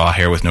as raw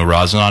hair with no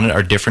rosin on it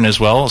are different as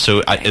well.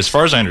 So as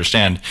far as I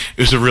understand,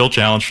 it was a real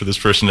challenge for this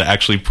person to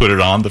actually put it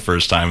on the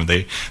first time.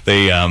 They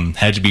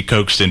had to be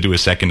coaxed into a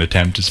second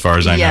attempt, as far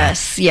as I know.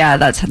 Yes, yeah,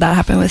 that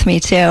happened with me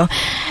too.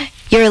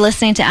 You're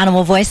listening to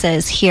Animal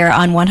Voices here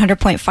on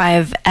 100.5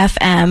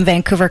 FM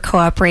Vancouver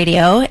Co-op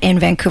Radio in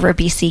Vancouver,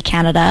 BC,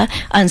 Canada,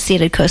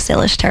 unceded Coast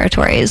Salish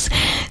territories.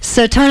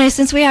 So, Tony,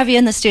 since we have you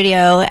in the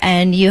studio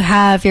and you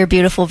have your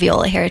beautiful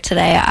viola here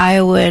today,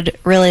 I would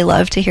really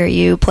love to hear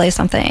you play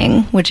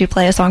something. Would you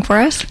play a song for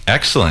us?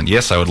 Excellent.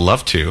 Yes, I would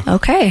love to.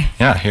 Okay.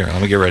 Yeah, here,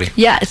 let me get ready.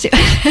 Yeah.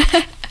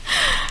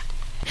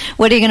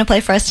 What are you going to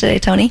play for us today,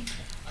 Tony?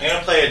 I'm going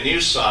to play a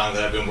new song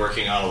that I've been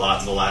working on a lot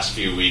in the last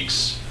few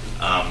weeks.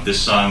 This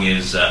song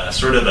is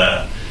sort of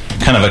a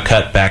kind of a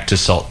cut back to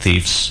Salt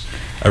Thief's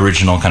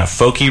original kind of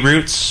folky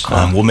roots.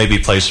 Cool. We'll maybe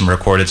play some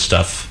recorded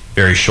stuff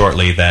very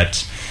shortly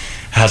that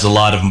has a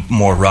lot of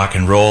more rock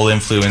and roll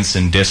influence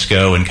and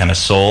disco and kind of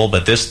soul.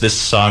 But this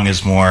song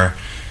is more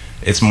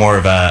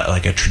of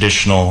a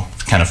traditional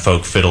kind of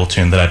folk fiddle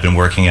tune that I've been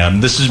working out.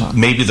 And this is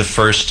maybe the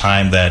first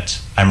time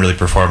that I'm really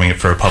performing it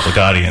for a public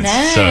audience.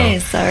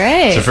 Nice, so, all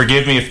right. So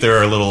forgive me if there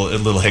are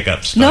little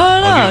hiccups. No,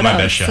 I'll give it my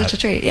best shot. Such a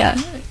treat, yeah.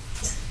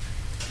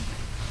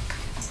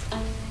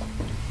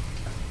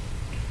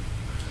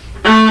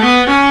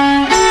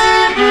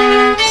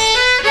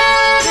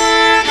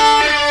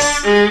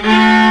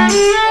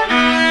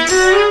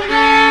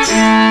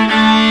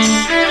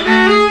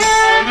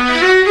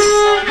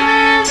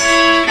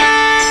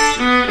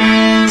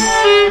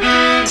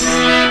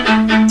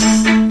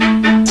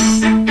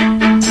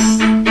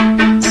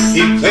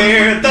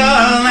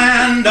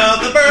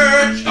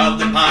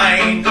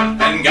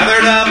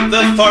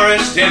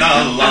 Forest in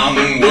a long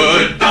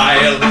wood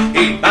pile.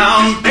 He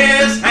bound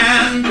his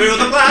hand to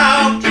the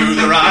plough, to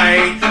the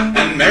rye,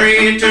 and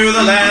married to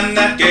the land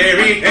that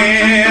carried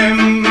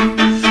him.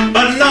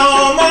 But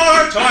no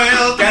more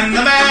toil can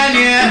the man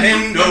yet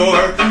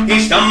endure. He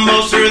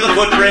stumbles through the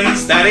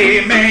footprints that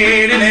he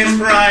made in his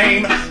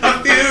prime.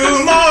 A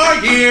few more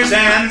years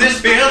and this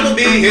field will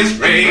be his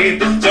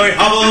grave. So he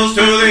hobbles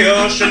to the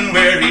ocean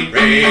where he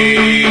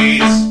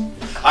prays.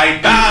 I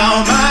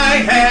bow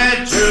my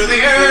head to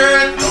the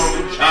earth,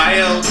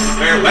 child,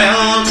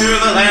 farewell to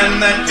the land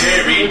that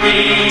carried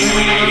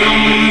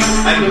me,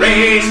 and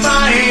raise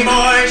my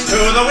voice to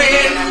the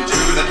wind,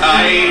 to the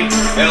tide,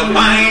 they'll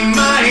find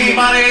my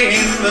body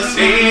in the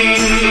sea.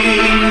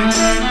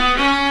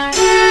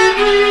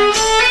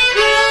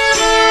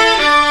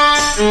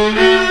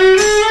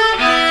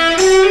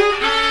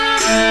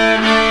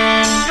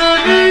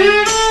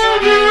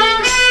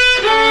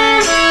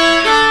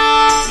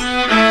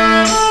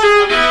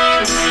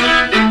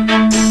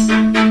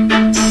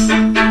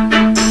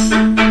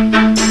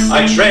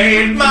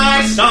 Trade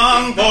my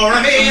song for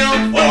a meal,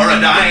 for a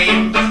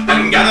dime,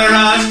 and gather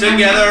us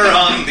together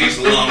on these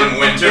long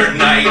winter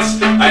nights.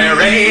 I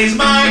raise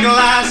my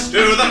glass to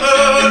the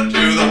food,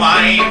 to the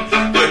wine,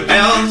 good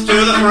health to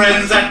the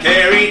friends that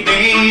carried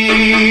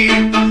me.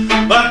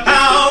 But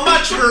how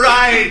much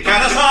pride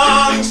can a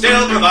song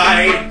still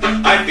provide?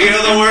 I feel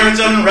the words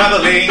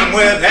unraveling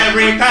with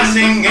every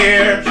passing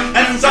year,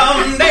 and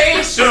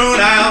someday soon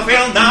I'll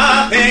feel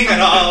nothing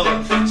at all.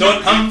 So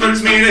it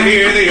comforts me to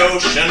hear the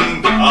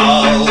ocean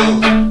call.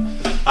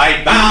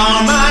 I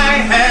bow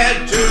my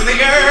head to the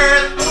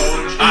earth,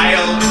 oh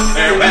child,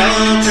 farewell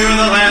to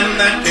the land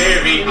that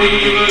carried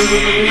me,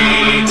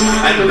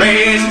 and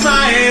raise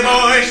my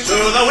voice to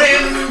the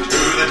wind,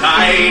 to the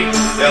tide,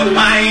 they'll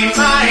find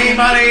my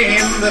body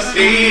in the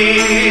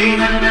sea.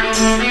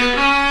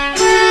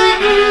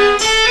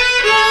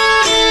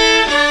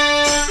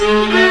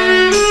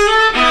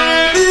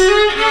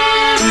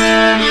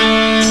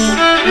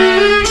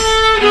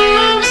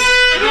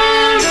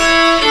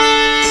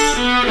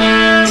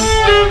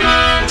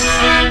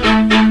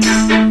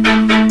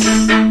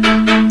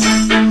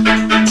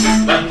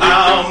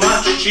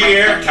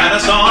 Can a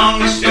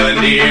song still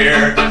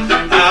endear?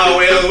 How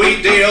will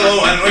we deal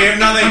when we've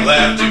nothing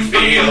left to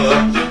feel?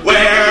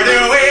 Where do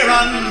we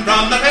run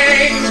from the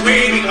things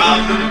we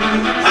become?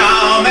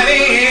 How many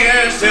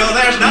years till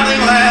there's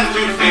nothing left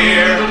to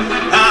fear?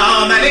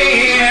 How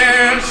many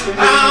years?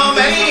 How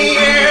many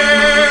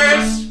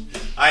years?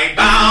 I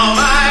bow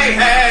my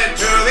head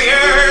to the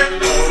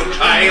earth, oh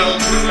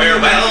child,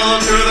 farewell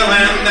to the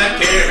land that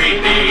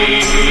carried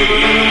me,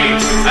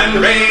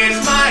 and raise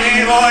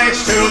my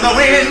voice to the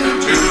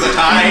wind, to the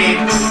tide,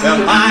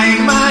 they'll find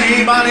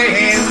my body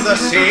in the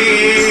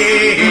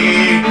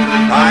sea.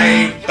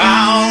 I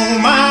bow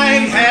my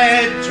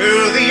head to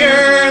the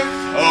earth,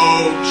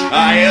 oh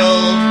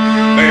child,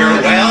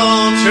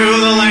 farewell to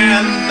the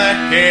land that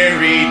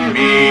carried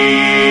me.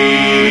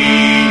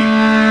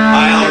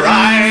 I'll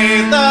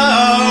ride the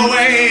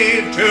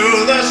wave to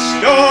the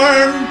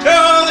storm, to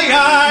the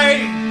eye,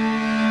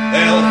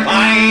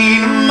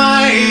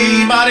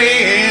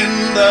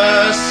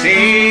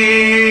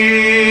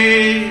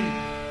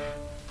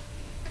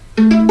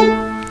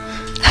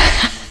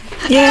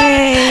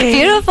 Yay!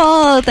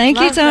 Beautiful. Thank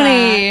you, Love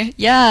Tony. that.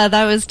 Yeah,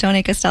 that was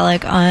Tony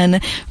Kostelic on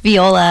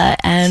viola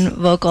and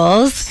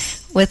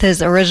vocals with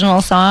his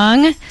original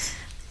song.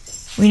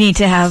 We need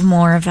to have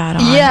more of that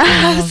on. Yeah,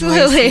 Animal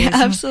absolutely,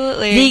 Voices.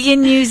 absolutely.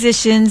 Vegan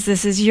musicians,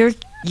 this is your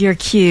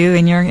cue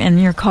and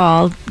your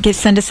call.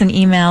 Send us an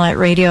email at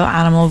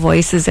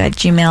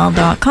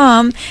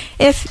radioanimalvoices@gmail.com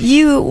if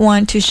you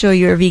want to show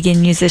your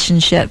vegan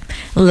musicianship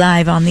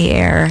live on the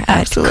air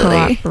at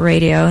Co-op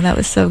Radio. That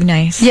was so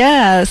nice.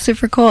 Yeah,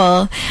 super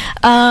cool.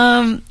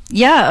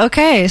 Yeah,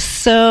 okay.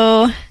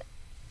 So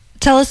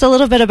tell us a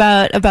little bit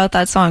about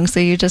that song.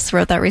 So you just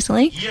wrote that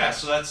recently? Yeah,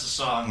 so that's the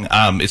song.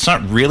 It's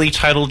not really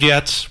titled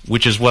yet,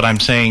 which is what I'm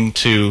saying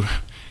to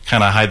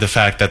kind of hide the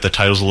fact that the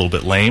title's a little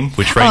bit lame,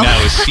 which right now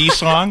is Sea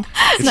Song.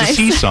 It's nice. a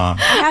sea song.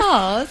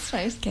 Oh, that's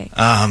nice. Okay.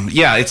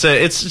 Yeah, it's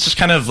just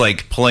kind of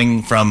like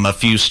pulling from a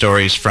few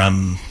stories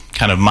from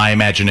kind of my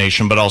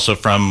imagination, but also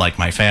from like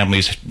my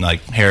family's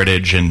like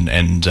heritage and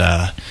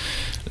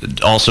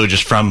also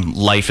just from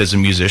life as a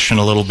musician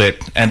a little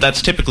bit. And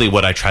that's typically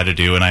what I try to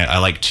do, and I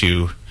like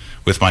to,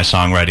 with my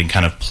songwriting,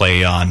 kind of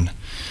play on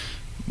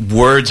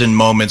words and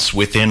moments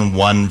within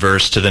one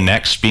verse to the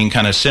next being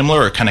kind of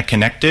similar or kind of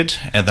connected,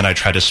 and then I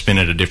try to spin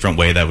it a different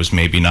way that was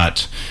maybe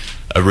not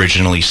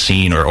originally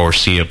seen or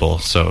seeable.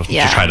 So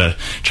Yeah. to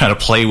try to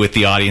play with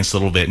the audience a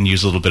little bit and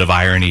use a little bit of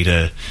irony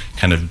to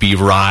kind of be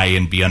wry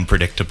and be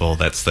unpredictable.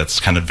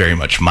 That's kind of very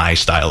much my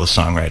style of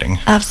songwriting.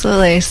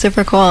 Absolutely.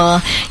 Super cool.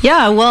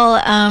 Yeah,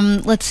 well,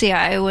 let's see.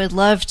 I would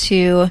love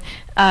to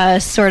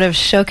sort of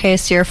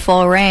showcase your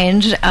full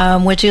range.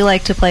 Would you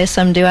like to play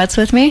some duets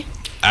with me?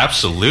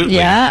 Absolutely.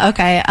 Yeah,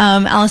 okay.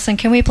 Allison,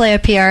 can we play a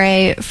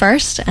PRA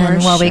first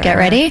and while we get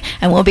ready?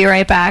 And we'll be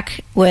right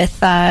back with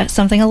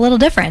something a little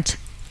different.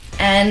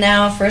 And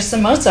now for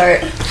some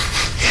Mozart.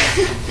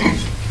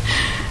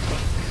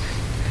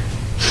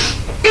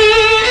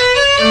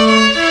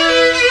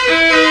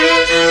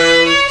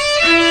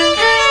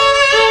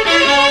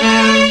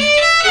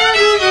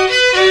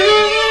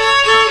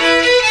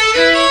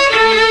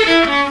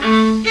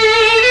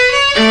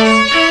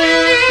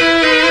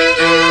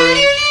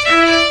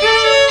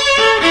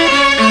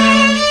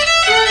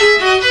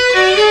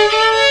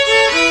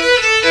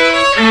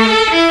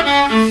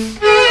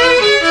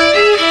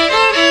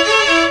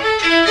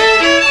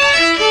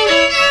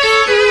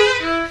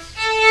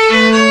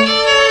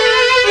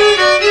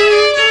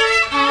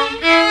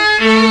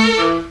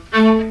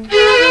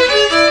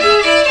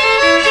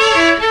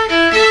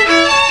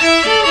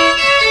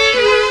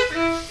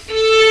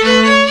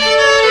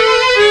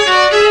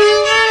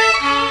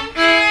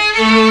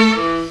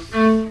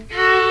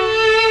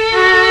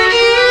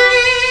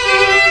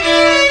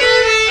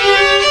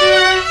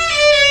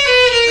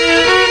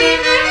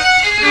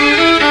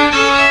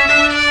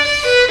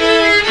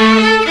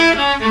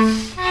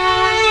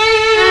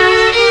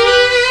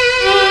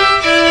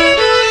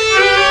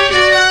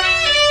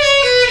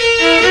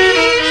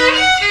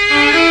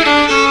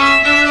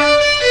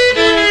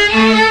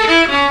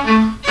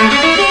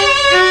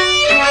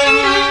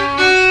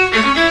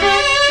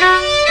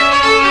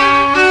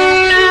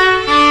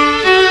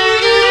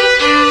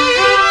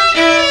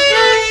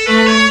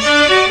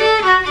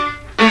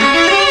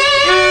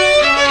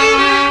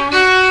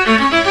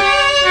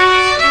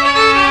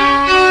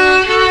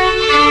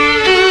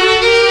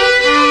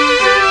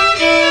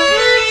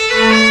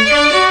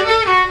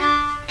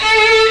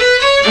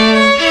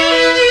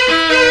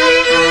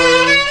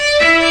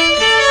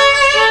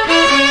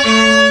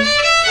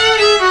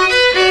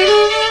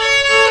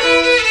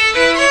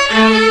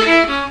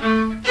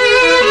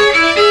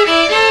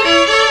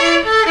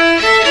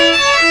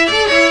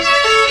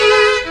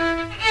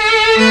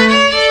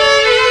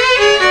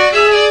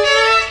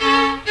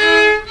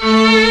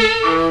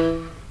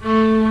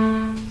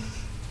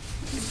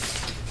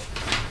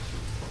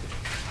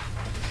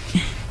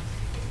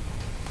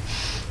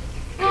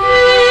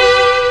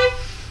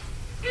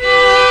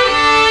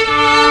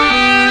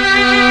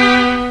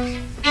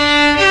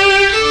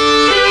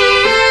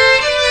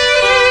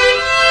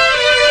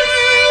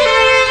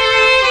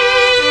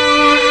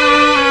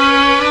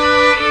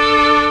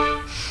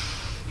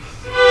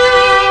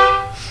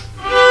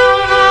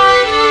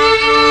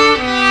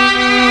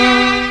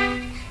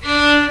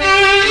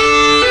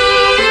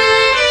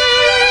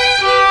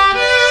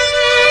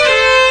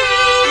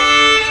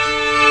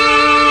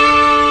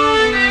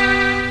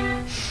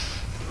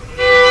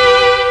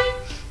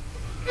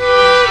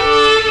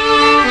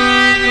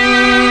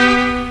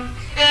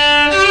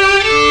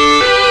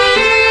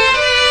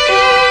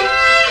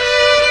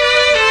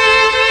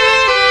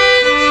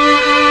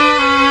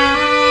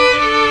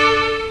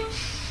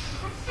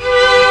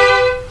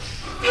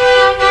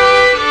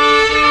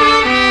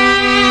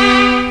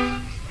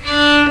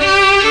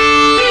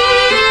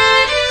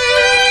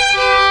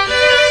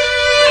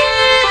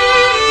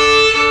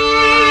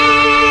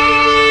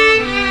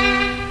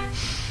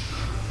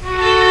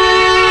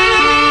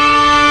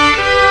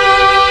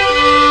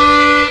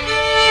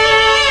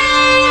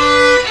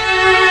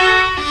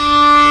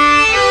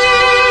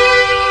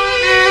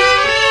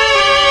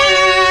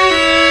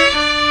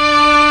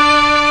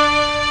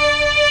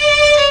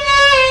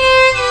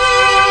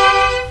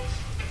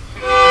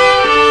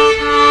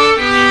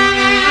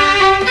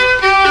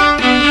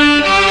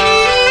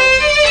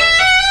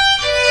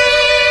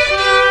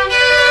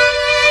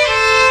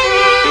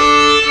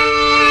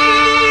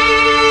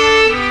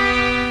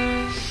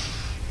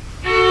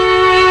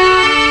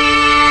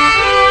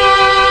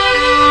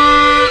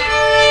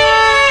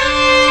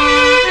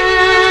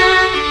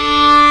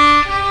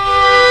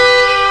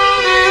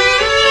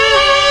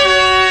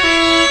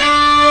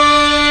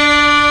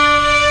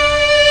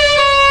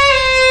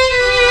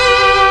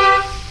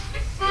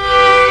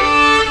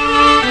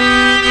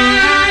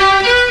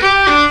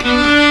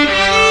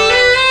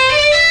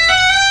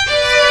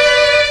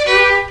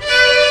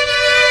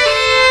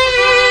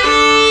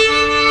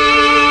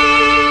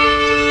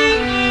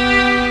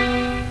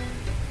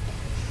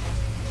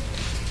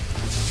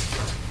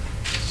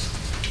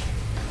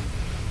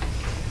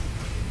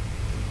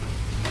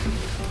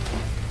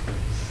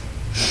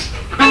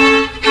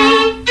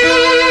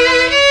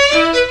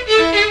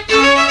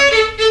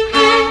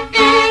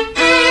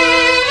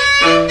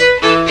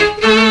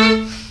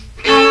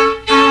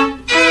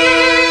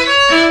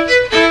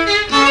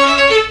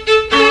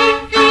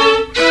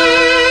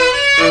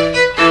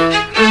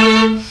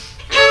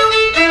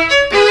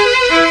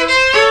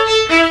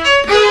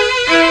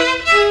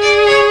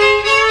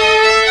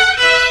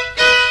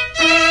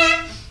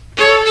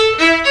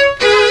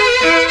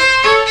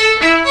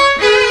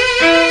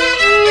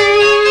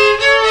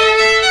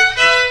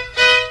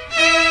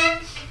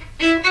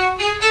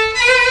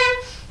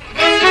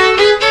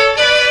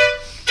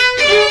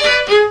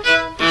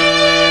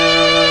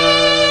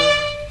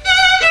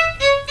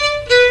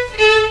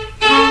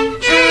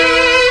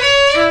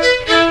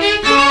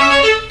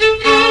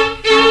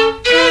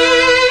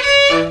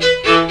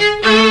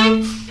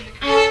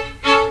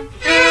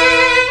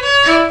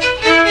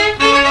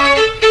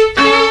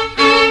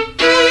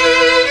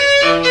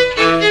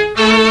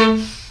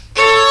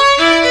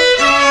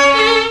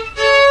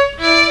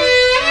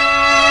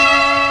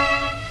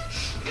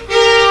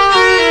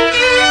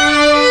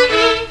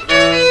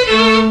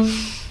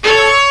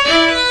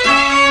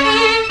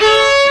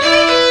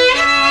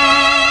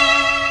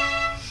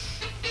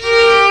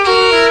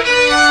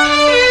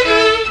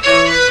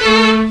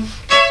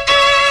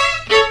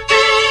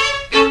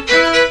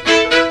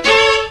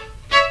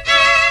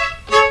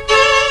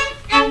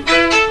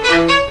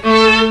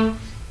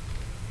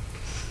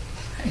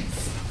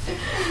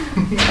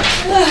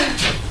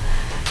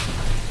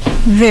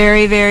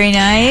 Very, very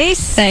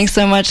nice. Thanks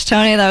so much,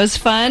 Tony. That was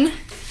fun.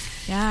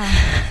 Yeah,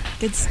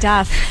 good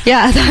stuff.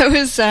 Yeah,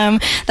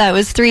 that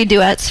was 3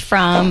 duets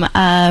from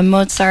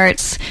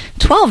Mozart's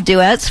 12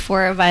 duets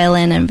for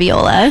violin and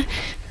viola.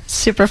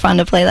 Super fun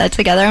to play that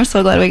together. I'm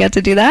so glad we got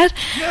to do that.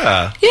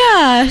 Yeah.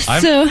 Yeah.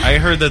 So I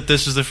heard that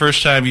this is the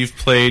first time you've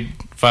played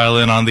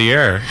violin on the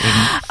air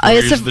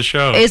in the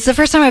show. It's the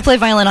first time I played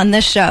violin on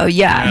this show.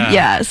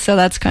 Yeah. So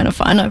that's kind of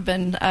fun. I've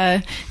been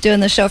doing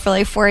the show for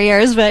like 4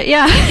 years, but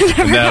yeah.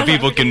 Now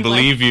people can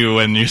believe you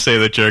when you say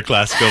that you're a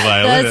classical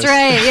violinist. That's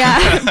right.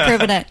 Yeah,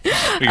 proving it.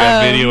 We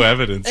got video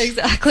evidence.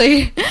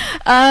 Exactly.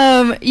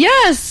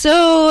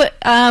 So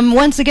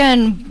once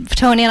again,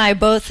 Tony and I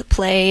both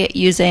play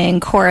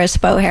using Chorus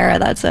bow hair.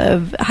 That's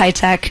a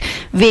high-tech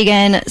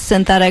vegan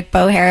synthetic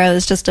bow hair that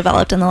was just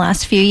developed in the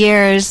last few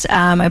years.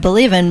 I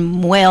believe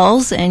in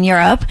Wales in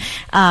Europe.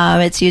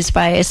 It's used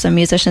by some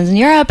musicians in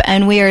Europe,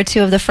 and we are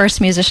 2 of the first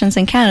musicians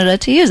in Canada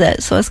to use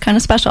it, so it's kind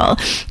of special.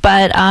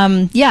 But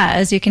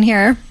as you can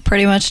hear,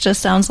 pretty much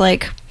just sounds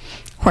like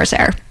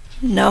horsehair.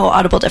 No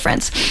audible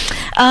difference.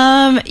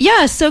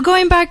 So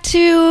going back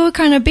to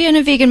kind of being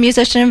a vegan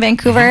musician in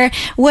Vancouver,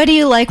 what do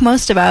you like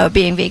most about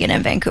being vegan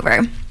in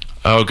Vancouver?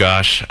 Oh,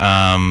 gosh.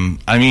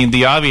 I mean,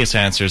 the obvious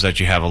answer is that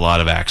you have a lot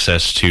of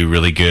access to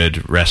really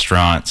good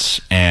restaurants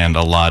and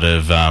a lot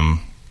of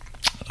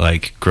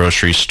like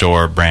grocery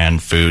store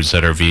brand foods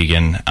that are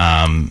vegan,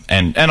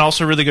 and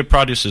also really good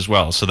produce as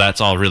well. So that's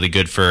all really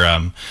good for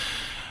it.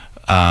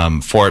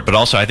 But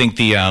also, I think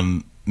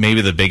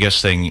maybe the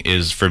biggest thing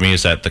is for me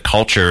is that the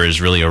culture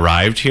is really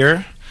arrived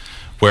here.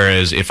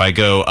 Whereas if I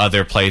go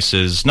other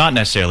places, not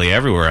necessarily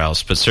everywhere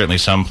else, but certainly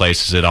some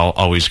places, it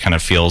always kind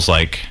of feels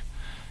like,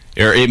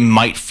 or it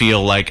might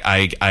feel like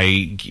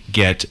I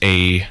get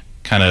a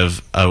kind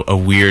of a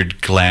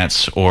weird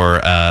glance or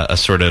a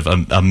sort of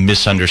a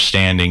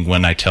misunderstanding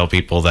when I tell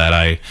people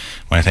that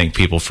when I thank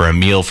people for a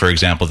meal, for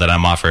example, that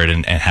I'm offered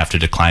and have to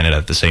decline it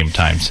at the same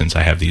time since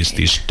I have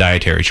these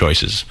dietary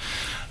choices.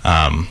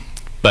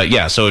 But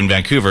yeah, so in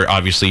Vancouver,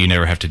 obviously you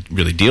never have to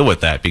really deal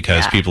with that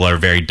because people are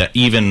very,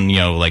 even,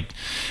 like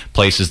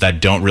places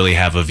that don't really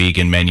have a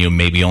vegan menu,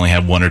 maybe only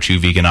have 1 or 2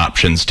 vegan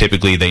options.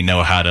 Typically they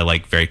know how to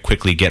like very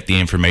quickly get the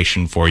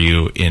information for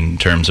you in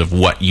terms of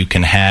what you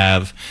can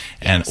have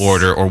and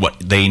order, or what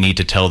they need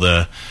to tell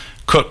the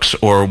cooks,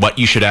 or what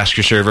you should ask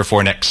your server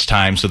for next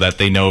time, so that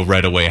they know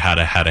right away how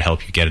to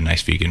help you get a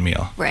nice vegan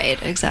meal. Right,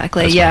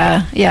 exactly.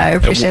 I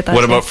appreciate that.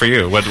 What about for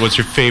you? What's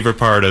your favorite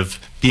part of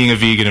being a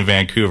vegan in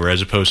Vancouver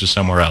as opposed to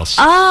somewhere else?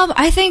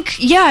 I think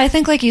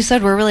like you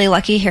said, we're really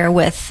lucky here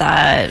with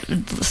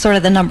sort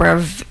of the number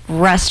of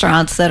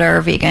restaurants that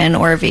are vegan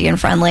or vegan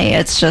friendly.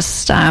 It's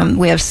just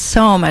we have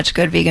so much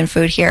good vegan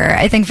food here.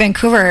 I think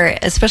Vancouver,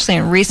 especially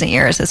in recent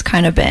years, has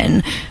kind of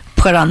been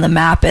put on the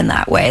map in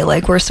that way.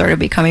 Like, we're sort of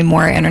becoming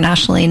more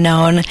internationally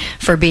known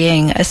for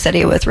being a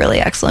city with really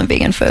excellent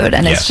vegan food,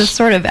 and it's just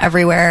sort of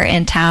everywhere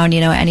in town,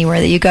 anywhere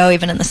that you go,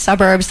 even in the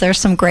suburbs there's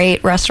some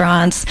great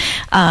restaurants.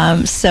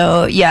 It's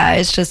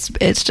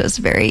just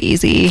very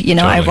easy.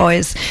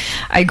 Totally.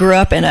 I grew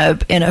up in a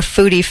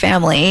foodie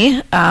family,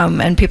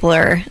 and people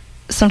are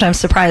sometimes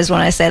surprised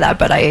when I say that,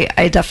 but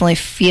I definitely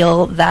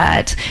feel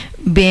that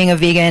being a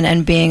vegan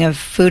and being a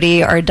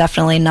foodie are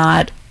definitely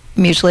not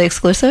mutually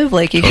exclusive.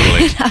 Like, you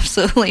can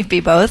absolutely be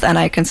both, and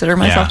I consider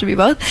myself to be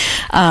both.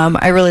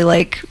 I really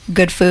like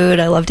good food.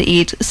 I love to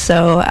eat,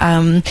 so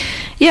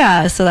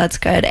so that's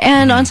good.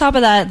 And on top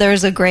of that,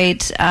 there's a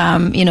great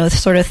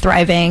sort of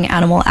thriving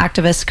animal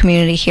activist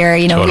community here.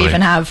 We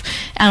even have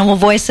Animal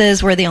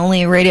Voices. We're the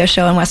only radio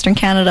show in Western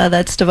Canada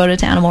that's devoted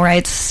to animal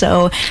rights.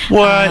 So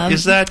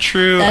is that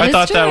true? I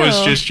thought that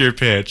was just your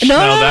pitch. No,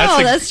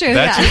 that's true.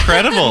 That's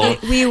incredible.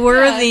 We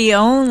were the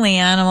only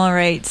animal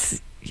rights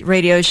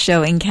radio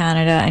show in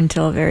Canada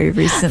until very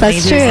recently.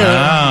 That's true.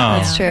 Wow.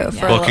 That's true.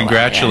 Well,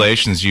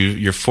 congratulations.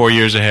 You're 4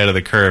 years ahead of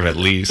the curve, at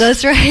least.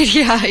 That's right.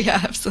 Yeah,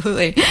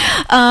 absolutely.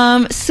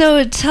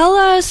 So tell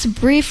us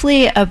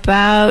briefly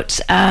about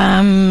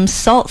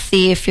Salt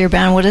Thief, your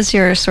band. What is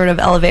your sort of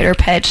elevator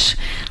pitch?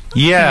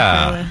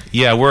 Yeah.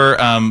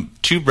 We're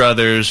 2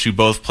 brothers who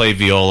both play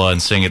viola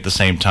and sing at the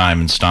same time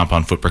and stomp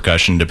on foot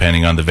percussion,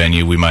 depending on the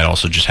venue. We might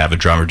also just have a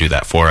drummer do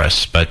that for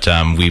us. But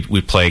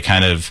we play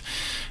kind of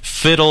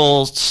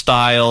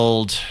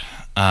fiddle-styled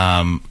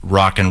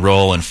rock and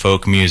roll and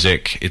folk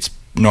music. It's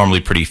normally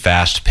pretty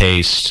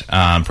fast-paced,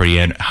 pretty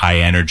high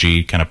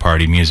energy kind of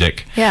party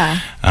music. Yeah.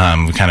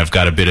 We kind of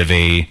got a bit of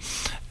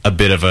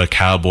a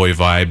cowboy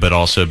vibe, but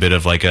also a bit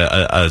of like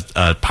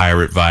a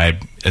pirate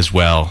vibe as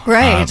well.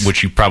 Right.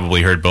 Which you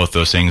probably heard both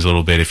those things a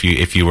little bit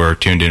if you were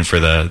tuned in for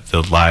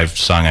the live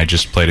song I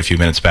just played a few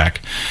minutes back.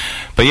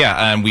 But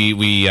yeah,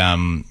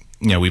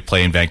 we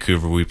play in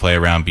Vancouver. We play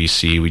around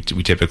BC. We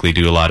typically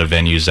do a lot of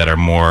venues that are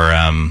more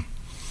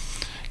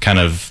kind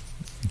of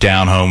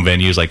down-home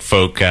venues, like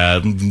folk.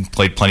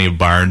 Played plenty of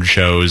barn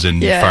shows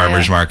and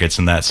farmers markets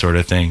and that sort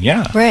of thing.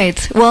 Yeah.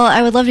 Right. Well,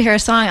 I would love to hear a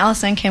song.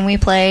 Allison, can we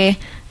play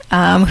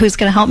Who's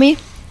Gonna Help Me?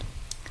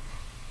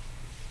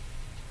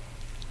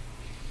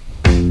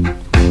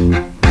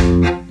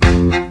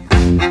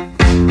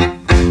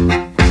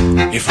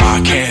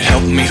 I can't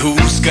help me,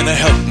 who's gonna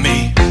help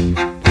me?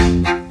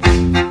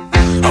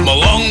 I'm a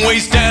long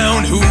ways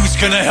down, who's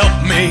gonna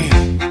help me?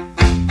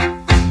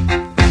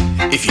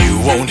 If you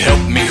won't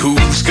help me,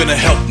 who's gonna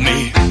help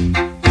me?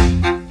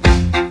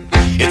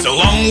 It's a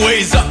long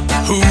ways up,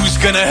 who's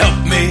gonna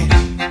help me?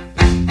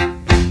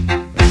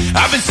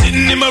 I've been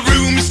sitting in my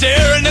room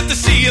staring at the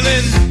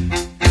ceiling.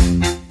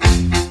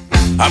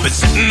 I've been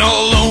sitting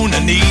all alone, I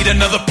need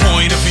another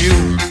point of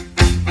view.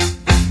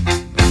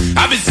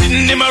 I've been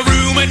sitting in my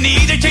room, I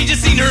need a change of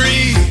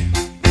scenery.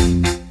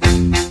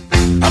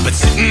 I've been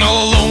sitting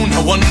all alone,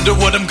 I wonder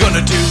what I'm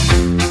gonna do.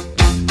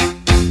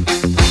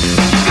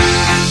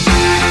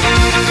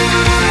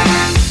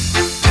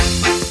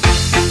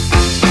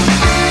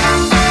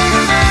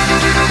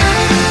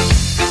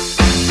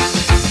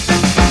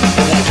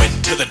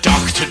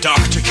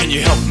 Doctor, can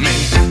you help me?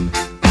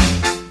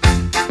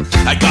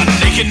 I got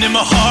aching in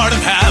my heart,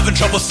 I'm having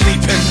trouble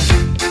sleeping.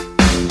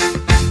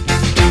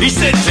 He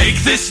said, take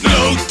this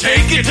note,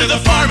 take it to the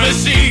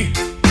pharmacy.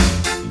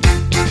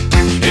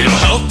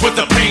 It'll help with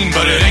the pain,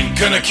 but it ain't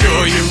gonna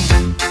cure you.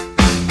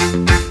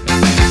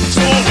 So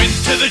I went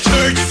to the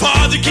church,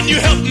 Father, can you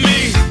help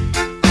me?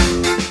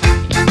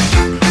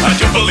 I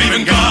don't believe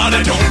in God,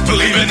 I don't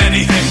believe in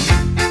anything.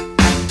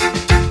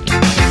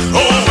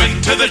 Oh, I went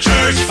to the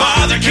church,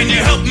 Father, can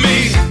you help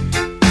me?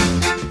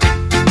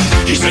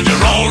 He said,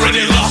 you're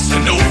already lost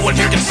and no one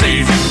here can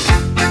save you.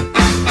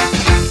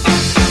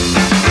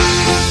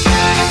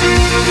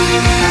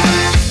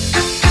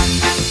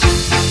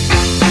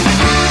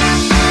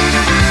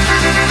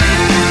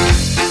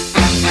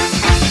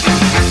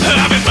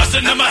 I've been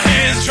busting up my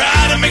hands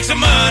trying to make some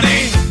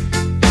money,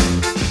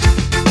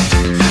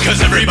 'cause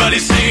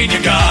everybody's saying you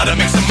gotta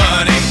make some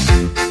money.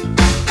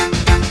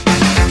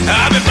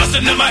 I've been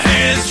busting up my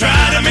hands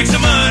trying to make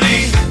some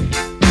money,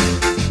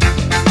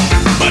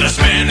 but I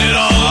spend it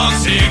all on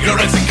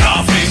cigarettes and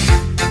coffee.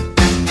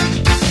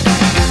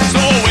 So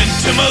I went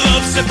to my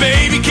love, said,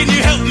 baby, can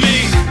you help me?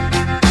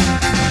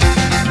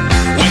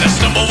 When I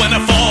stumble, when I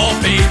fall,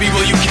 baby,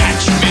 will you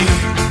catch me?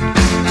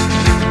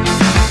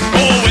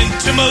 Oh, I went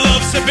to my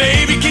love, said,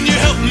 baby, can you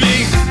help me?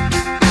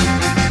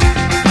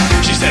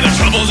 She said, I've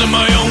troubles of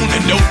my own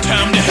and no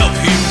time to help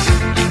you.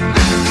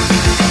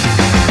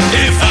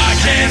 If I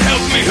can't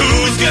help me,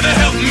 who's gonna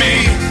help me?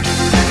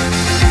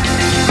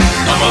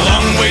 I'm a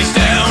long ways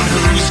down,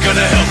 who's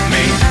gonna help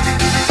me?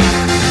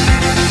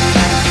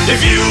 If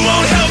you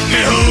won't help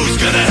me, who's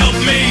gonna help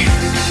me?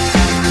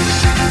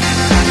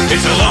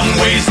 It's a long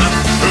ways up,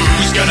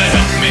 who's gonna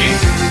help me?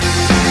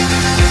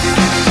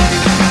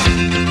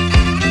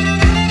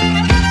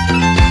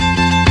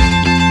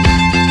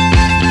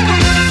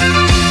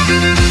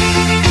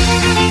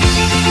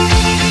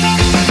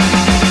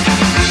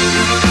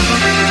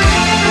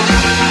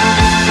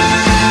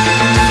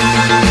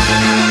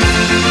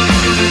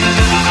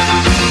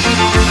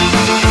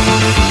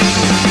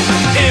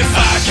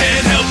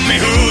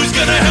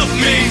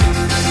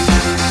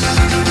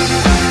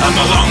 I'm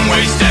a long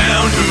ways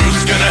down,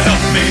 who's gonna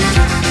help me?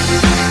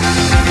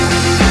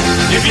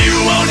 If you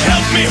won't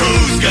help me,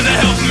 who's gonna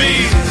help me?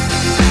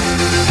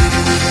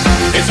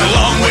 It's a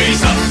long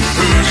ways up,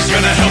 who's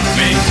gonna help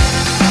me?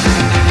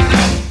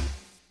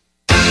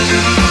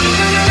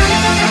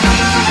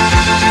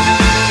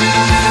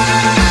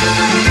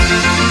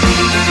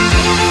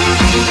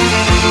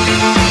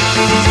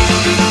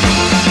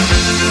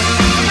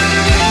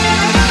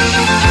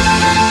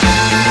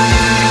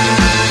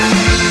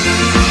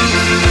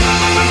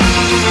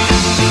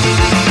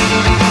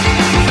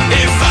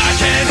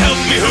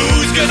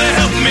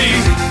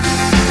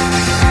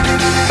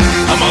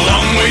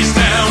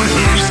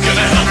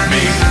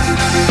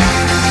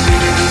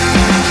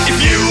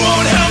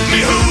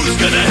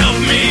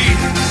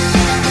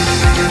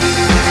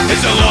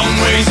 It's a long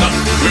ways up,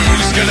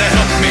 who's gonna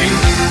help me?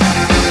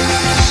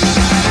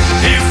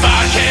 If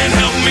I can't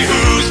help me,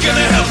 who's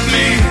gonna help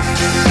me?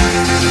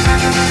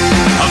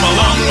 I'm a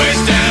long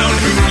ways down,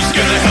 who's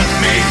gonna help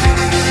me?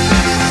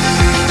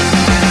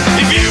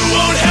 If you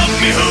won't help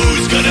me,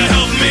 who's gonna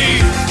help me?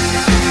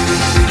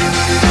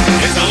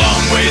 It's a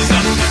long ways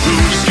up,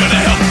 who's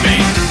gonna help me?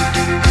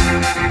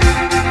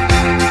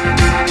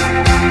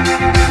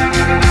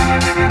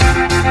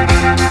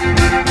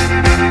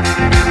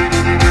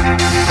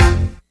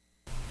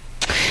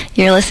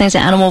 You're listening to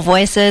Animal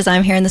Voices.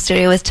 I'm here in the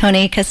studio with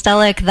Tony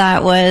Kostelic.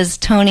 That was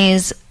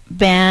Tony's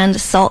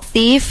band Salt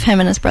Thief, him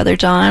and his brother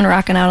John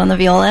rocking out on the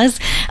violas.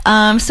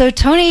 So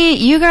Tony,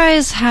 you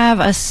guys have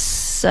a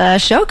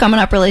show coming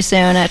up really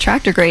soon at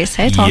Tractor Grease.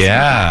 Hey, tell us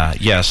about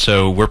that. Yeah.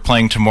 So we're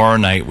playing tomorrow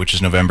night, which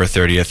is November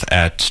 30th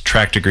at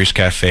Tractor Grease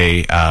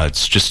Cafe.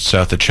 It's just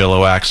south of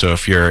Chilliwack. So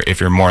if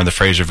you're more in the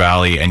Fraser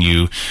Valley and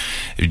you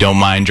don't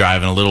mind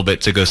driving a little bit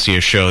to go see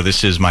a show,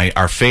 this is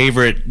our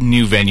favorite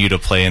new venue to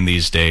play in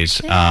these days.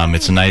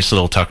 It's a nice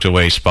little tucked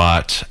away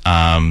spot.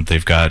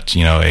 They've got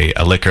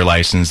a liquor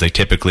license. They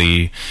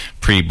typically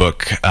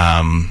pre-book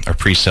or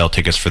pre-sell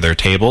tickets for their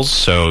tables,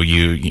 so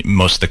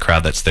most of the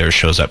crowd that's there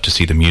shows up to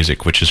see the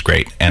music, which is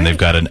great. And they've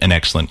got an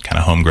excellent kind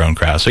of homegrown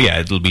crowd. So yeah,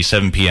 it'll be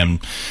 7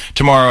 p.m.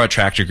 tomorrow at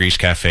Tractor Grease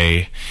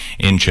Cafe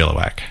in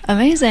Chilliwack.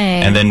 Amazing.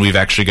 And then we've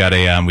actually got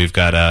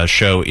a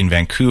show in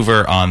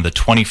Vancouver on the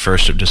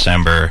 21st of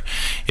December.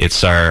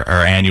 It's our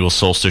annual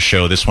solstice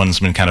show. This one's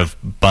been kind of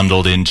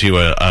bundled into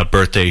a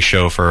birthday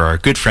show for our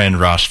good friend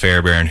Ross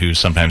Fairbairn, who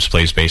sometimes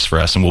plays bass for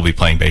us, and we'll be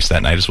playing bass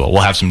that night as well.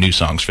 We'll have some new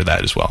songs for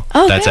that as well.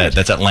 Oh, that's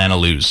at Lana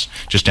Lou's,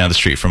 just down the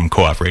street from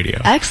Co-op Radio.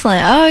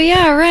 Excellent. Oh,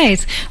 yeah,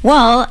 right.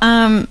 Well,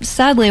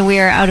 sadly, we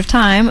are out of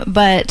time,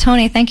 but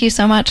Tony, thank you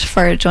so much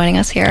for joining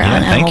us here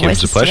on Animal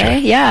Voices. It's a pleasure. Today.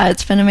 Yeah,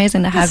 it's been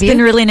amazing to have you. It's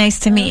been really nice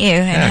to meet you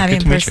and have you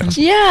in person.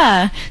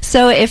 Yeah.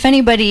 So if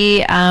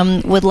anybody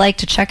would like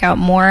to check out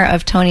more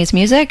of Tony's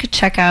music,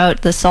 check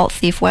out the Salt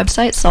Thief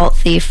website,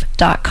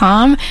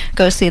 saltthief.com.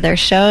 Go see their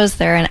shows.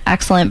 They're an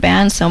excellent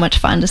band. So much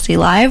fun to see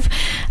live.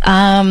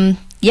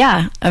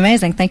 Yeah,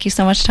 amazing. Thank you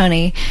so much,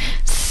 Tony.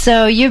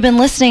 So you've been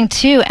listening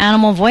to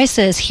Animal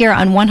Voices here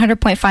on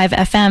 100.5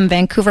 FM,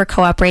 Vancouver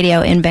Co-op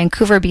Radio in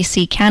Vancouver,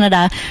 BC,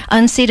 Canada,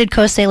 unceded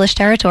Coast Salish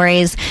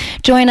territories.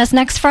 Join us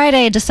next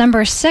Friday,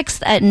 December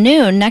 6th at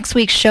noon. Next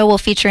week's show will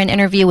feature an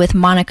interview with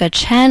Monica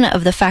Chen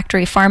of the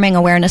Factory Farming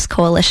Awareness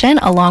Coalition,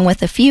 along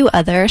with a few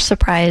other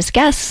surprise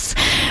guests.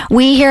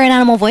 We here at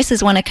Animal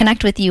Voices want to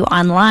connect with you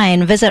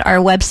online. Visit our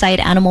website,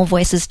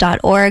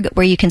 animalvoices.org,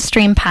 where you can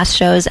stream past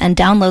shows and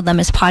download them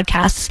as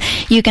podcasts.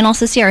 You can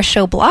also see our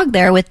show blog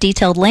there with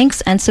detailed links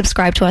and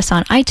subscribe to us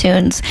on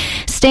iTunes.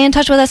 Stay in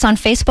touch with us on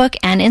Facebook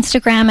and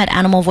Instagram at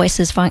Animal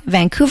Voices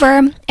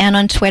Vancouver and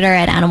on Twitter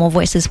at Animal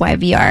Voices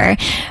YVR.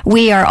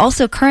 We are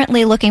also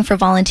currently looking for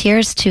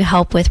volunteers to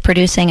help with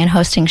producing and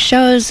hosting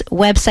shows,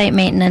 website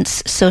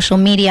maintenance, social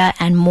media,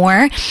 and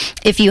more.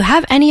 If you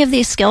have any of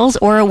these skills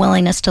or a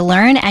willingness to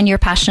learn and you're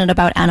passionate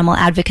about animal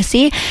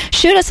advocacy,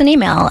 shoot us an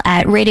email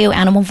at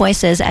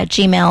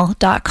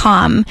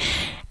radioanimalvoices@gmail.com.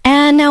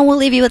 And now we'll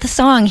leave you with a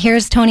song.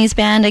 Here's Tony's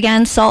band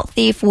again, Salt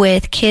Thief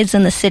with Kids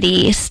in the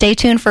City. Stay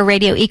tuned for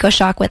Radio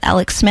EcoShock with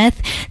Alex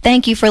Smith.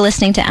 Thank you for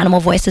listening to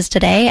Animal Voices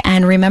today,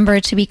 and remember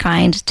to be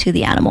kind to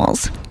the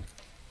animals.